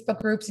have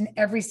Facebook groups in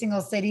every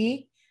single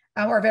city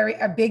or very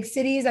big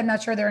cities. I'm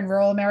not sure they're in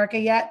rural America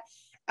yet.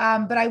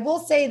 But I will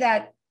say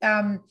that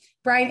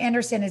Brian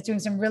Anderson is doing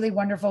some really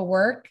wonderful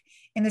work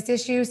in this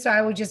issue. So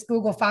I would just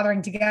Google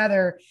Fathering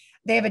Together.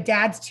 They have a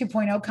Dads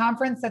 2.0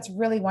 conference that's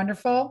really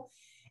wonderful.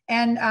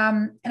 And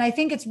I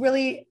think it's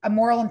really a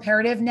moral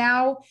imperative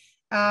now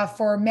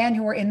for men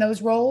who are in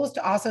those roles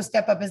to also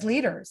step up as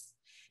leaders,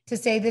 to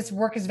say this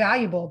work is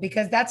valuable,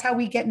 because that's how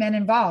we get men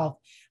involved.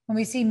 When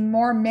we see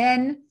more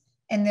men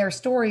and their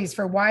stories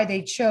for why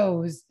they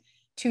chose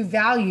to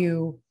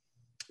value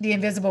the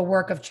invisible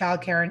work of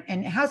childcare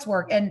and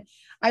housework. And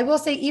I will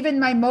say, even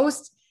my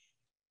most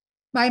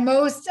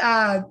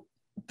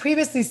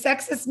previously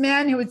sexist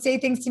men who would say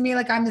things to me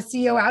like I'm the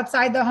CEO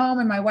outside the home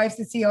and my wife's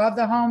the CEO of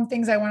the home,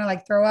 things I want to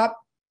like throw up.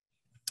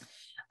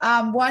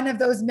 One of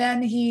those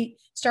men, he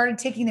started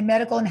taking the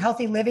medical and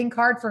healthy living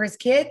card for his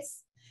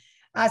kids.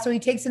 So he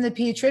takes in the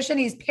pediatrician.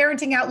 He's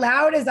parenting out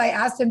loud, as I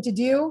asked him to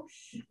do,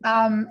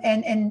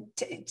 and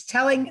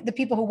telling the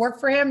people who work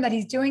for him that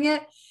he's doing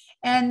it.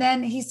 And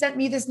then he sent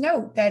me this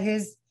note that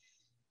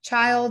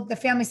the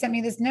family sent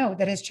me this note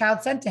that his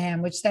child sent to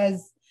him, which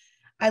says,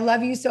 "I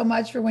love you so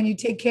much for when you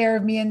take care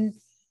of me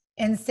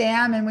and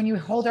Sam, and when you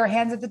hold our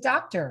hands at the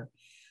doctor."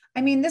 I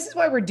mean, this is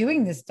why we're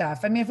doing this stuff.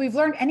 I mean, if we've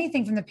learned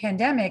anything from the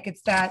pandemic,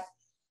 it's that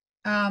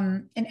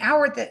an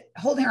hour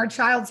holding our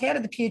child's hand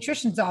at the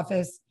pediatrician's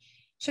office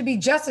should be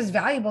just as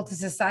valuable to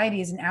society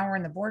as an hour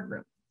in the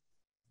boardroom.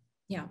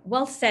 Yeah,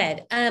 well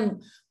said.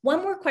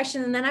 One more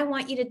question, and then I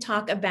want you to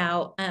talk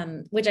about,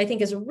 which I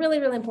think is really,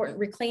 really important,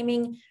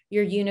 reclaiming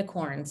your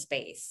unicorn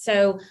space.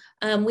 So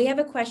we have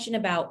a question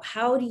about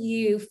how do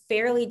you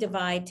fairly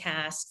divide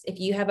tasks if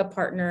you have a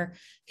partner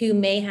who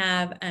may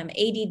have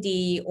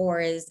ADD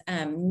or is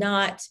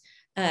not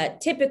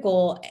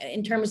typical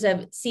in terms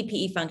of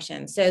CPE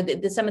function. So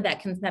some of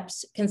that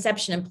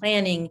conception and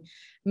planning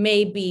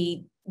may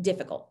be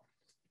difficult.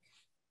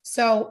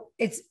 So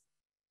it's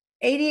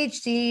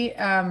ADHD,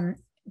 and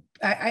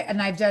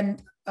I've done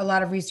a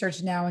lot of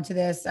research now into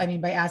this. I mean,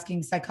 by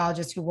asking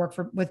psychologists who work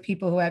with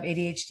people who have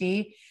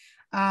ADHD,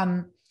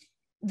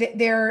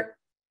 there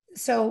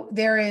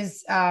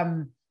is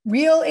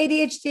real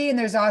ADHD, and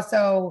there's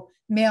also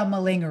male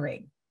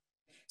malingering.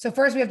 So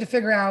first we have to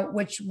figure out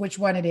which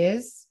one it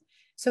is.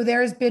 So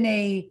there's just been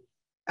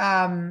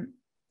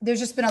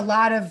a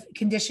lot of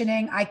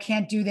conditioning. I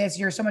can't do this.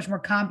 You're so much more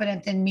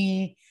competent than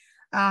me.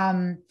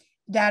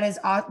 That's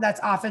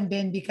often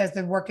been because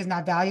the work is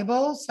not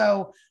valuable.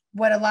 So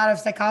what a lot of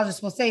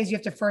psychologists will say is you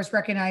have to first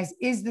recognize,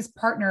 is this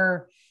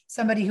partner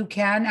somebody who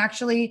can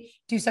actually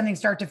do something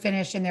start to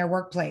finish in their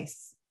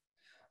workplace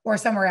or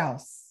somewhere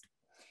else?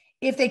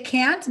 If they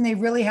can't and they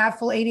really have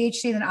full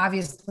ADHD, then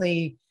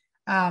obviously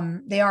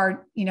they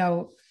are,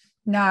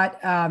 not,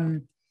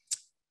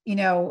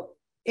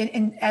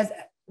 in as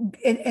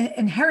an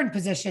inherent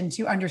position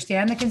to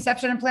understand the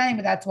conception and planning,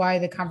 but that's why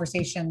the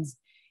conversations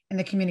and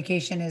the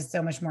communication is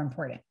so much more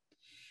important.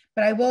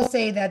 But I will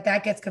say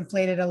that gets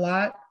conflated a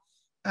lot.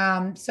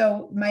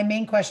 So my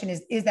main question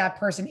is that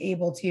person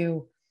able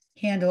to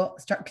handle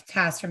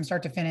tasks from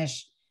start to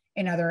finish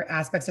in other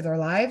aspects of their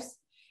lives?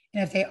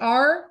 And if they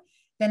are,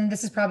 then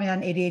this is probably not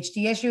an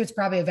ADHD issue. It's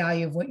probably a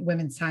value of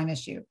women's time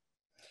issue,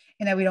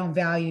 and that we don't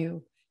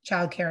value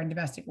childcare and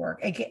domestic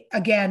work.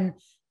 Again,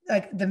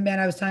 like the men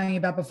I was telling you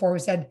about before, who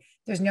said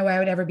there's no way I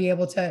would ever be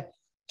able to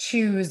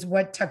choose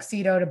what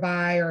tuxedo to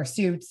buy or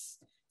suits.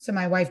 So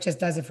my wife just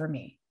does it for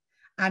me.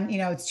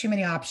 It's too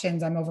many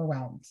options. I'm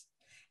overwhelmed.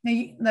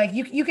 Now,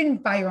 you can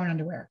buy your own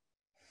underwear.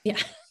 Yeah.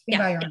 You can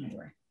buy your own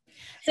underwear.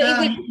 So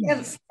we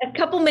have a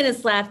couple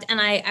minutes left,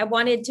 and I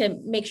wanted to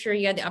make sure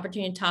you had the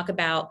opportunity to talk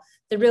about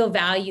the real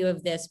value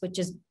of this, which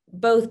is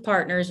both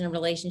partners in a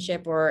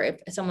relationship, or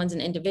if someone's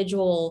an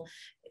individual,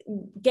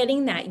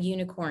 getting that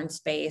unicorn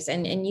space.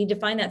 And you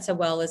define that so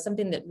well as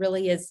something that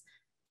really is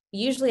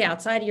usually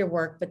outside of your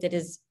work, but that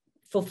is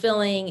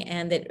fulfilling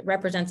and that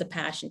represents a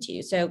passion to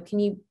you. So can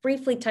you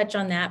briefly touch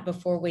on that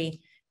before we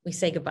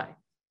say goodbye?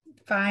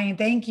 Fine.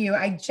 Thank you.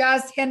 I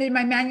just handed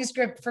my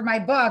manuscript for my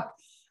book,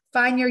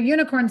 Find Your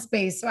Unicorn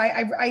Space. So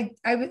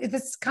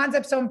this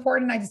concept's so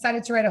important. I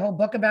decided to write a whole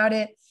book about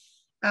it.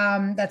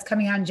 That's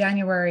coming out in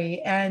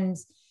January. And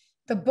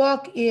the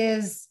book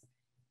is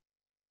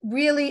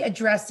really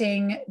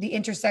addressing the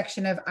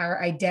intersection of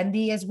our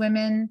identity as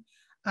women,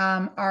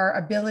 our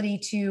ability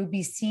to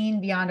be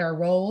seen beyond our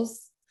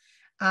roles,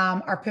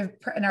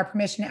 our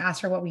permission to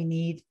ask for what we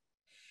need.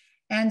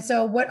 And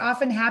so what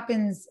often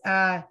happens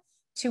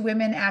to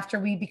women after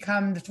we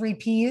become the 3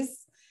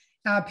 Ps,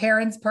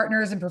 parents,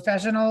 partners, and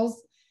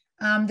professionals,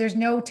 there's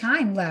no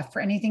time left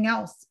for anything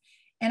else.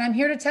 And I'm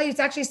here to tell you, it's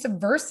actually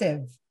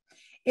subversive.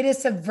 It is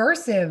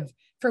subversive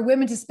for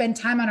women to spend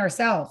time on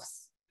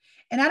ourselves.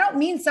 And I don't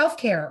mean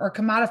self-care or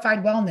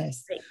commodified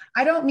wellness.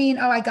 I don't mean,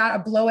 I got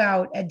a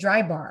blowout at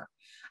Dry Bar.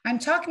 I'm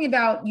talking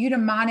about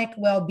eudaimonic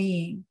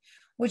well-being,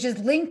 which is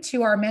linked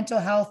to our mental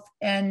health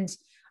and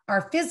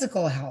our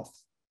physical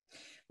health.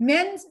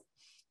 Men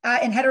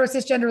in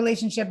hetero-cisgender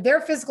relationship,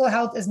 their physical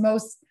health is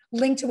most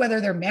linked to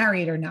whether they're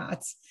married or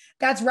not.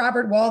 That's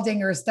Robert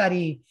Waldinger's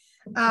study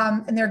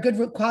and their good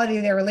quality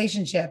of their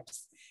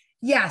relationships.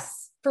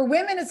 Yes, for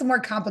women, it's more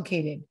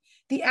complicated.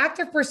 The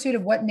active pursuit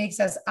of what makes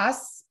us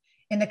us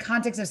in the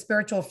context of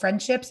spiritual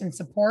friendships and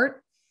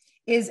support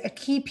is a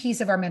key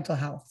piece of our mental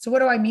health. So what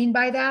do I mean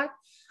by that?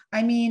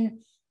 I mean,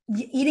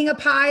 eating a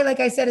pie, like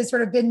I said, has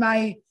sort of been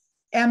my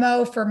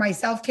MO for my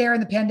self-care in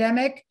the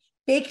pandemic.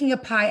 Baking a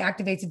pie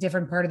activates a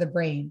different part of the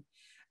brain,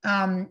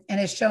 and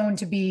is shown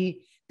to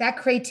be that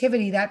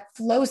creativity, that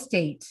flow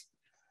state,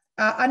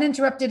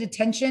 uninterrupted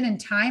attention and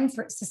time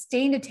for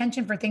sustained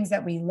attention for things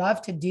that we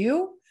love to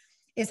do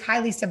is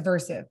highly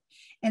subversive.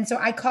 And so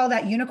I call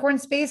that unicorn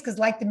space because,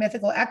 like the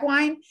mythical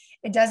equine,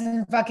 it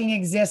doesn't fucking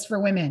exist for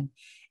women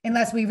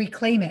unless we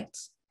reclaim it.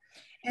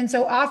 And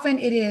so often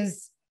it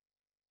is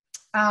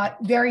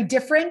very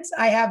different.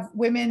 I have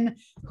women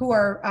who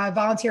are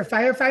volunteer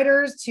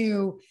firefighters,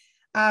 to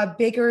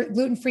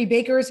gluten-free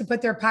bakers who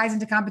put their pies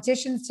into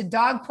competitions, to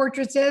dog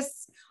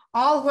portraitists,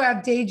 all who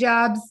have day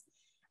jobs.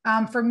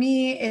 For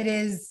me, it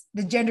is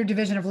the gender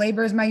division of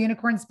labor is my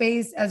unicorn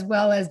space, as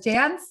well as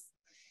dance.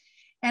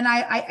 And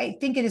I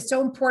think it is so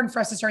important for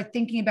us to start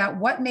thinking about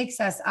what makes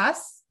us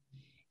us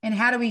and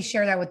how do we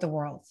share that with the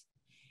world.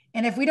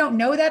 And if we don't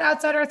know that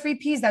outside our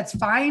 3Ps, that's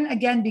fine.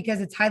 Again,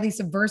 because it's highly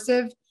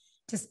subversive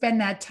to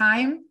spend that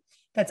time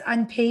that's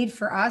unpaid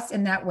for us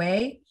in that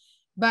way.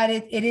 But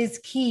it is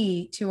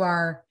key to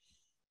our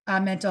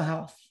mental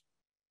health.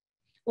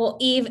 Well,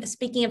 Eve,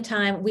 speaking of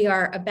time, we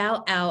are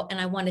about out,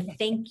 and I want to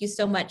thank you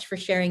so much for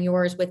sharing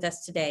yours with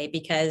us today,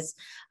 because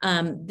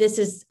this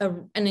is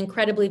an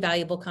incredibly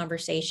valuable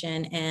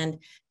conversation, and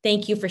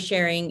thank you for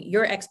sharing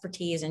your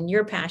expertise and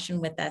your passion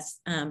with us.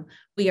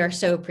 We are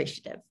so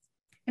appreciative.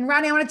 And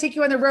Ronnie, I want to take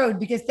you on the road,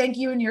 because thank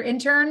you and your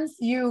interns.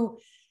 You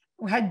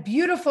had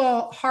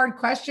beautiful, hard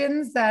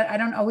questions that I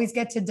don't always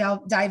get to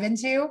dive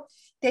into.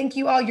 Thank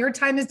you all. Your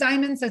time is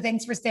diamond, so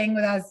thanks for staying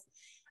with us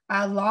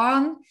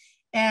long.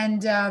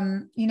 And,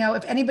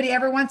 if anybody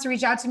ever wants to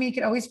reach out to me, you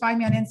can always find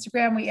me on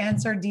Instagram. We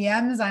answer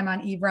DMs. I'm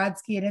on Eve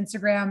Rodsky at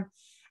Instagram.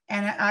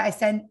 And I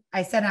sent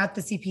out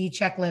the CPE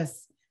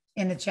checklist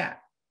in the chat.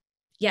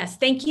 Yes.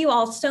 Thank you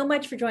all so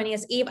much for joining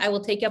us. Eve, I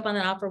will take you up on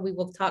that offer. We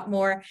will talk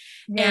more.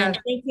 Yeah. And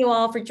thank you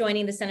all for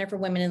joining the Center for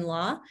Women in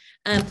Law.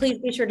 Please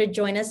be sure to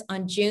join us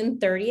on June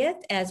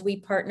 30th as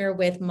we partner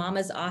with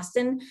Mamas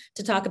Austin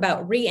to talk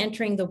about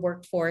re-entering the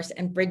workforce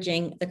and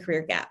bridging the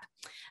career gap.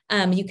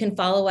 You can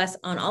follow us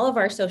on all of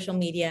our social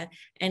media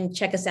and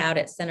check us out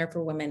at Center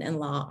for Women in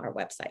Law, our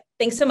website.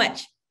 Thanks so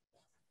much.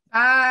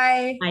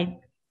 Bye. Bye.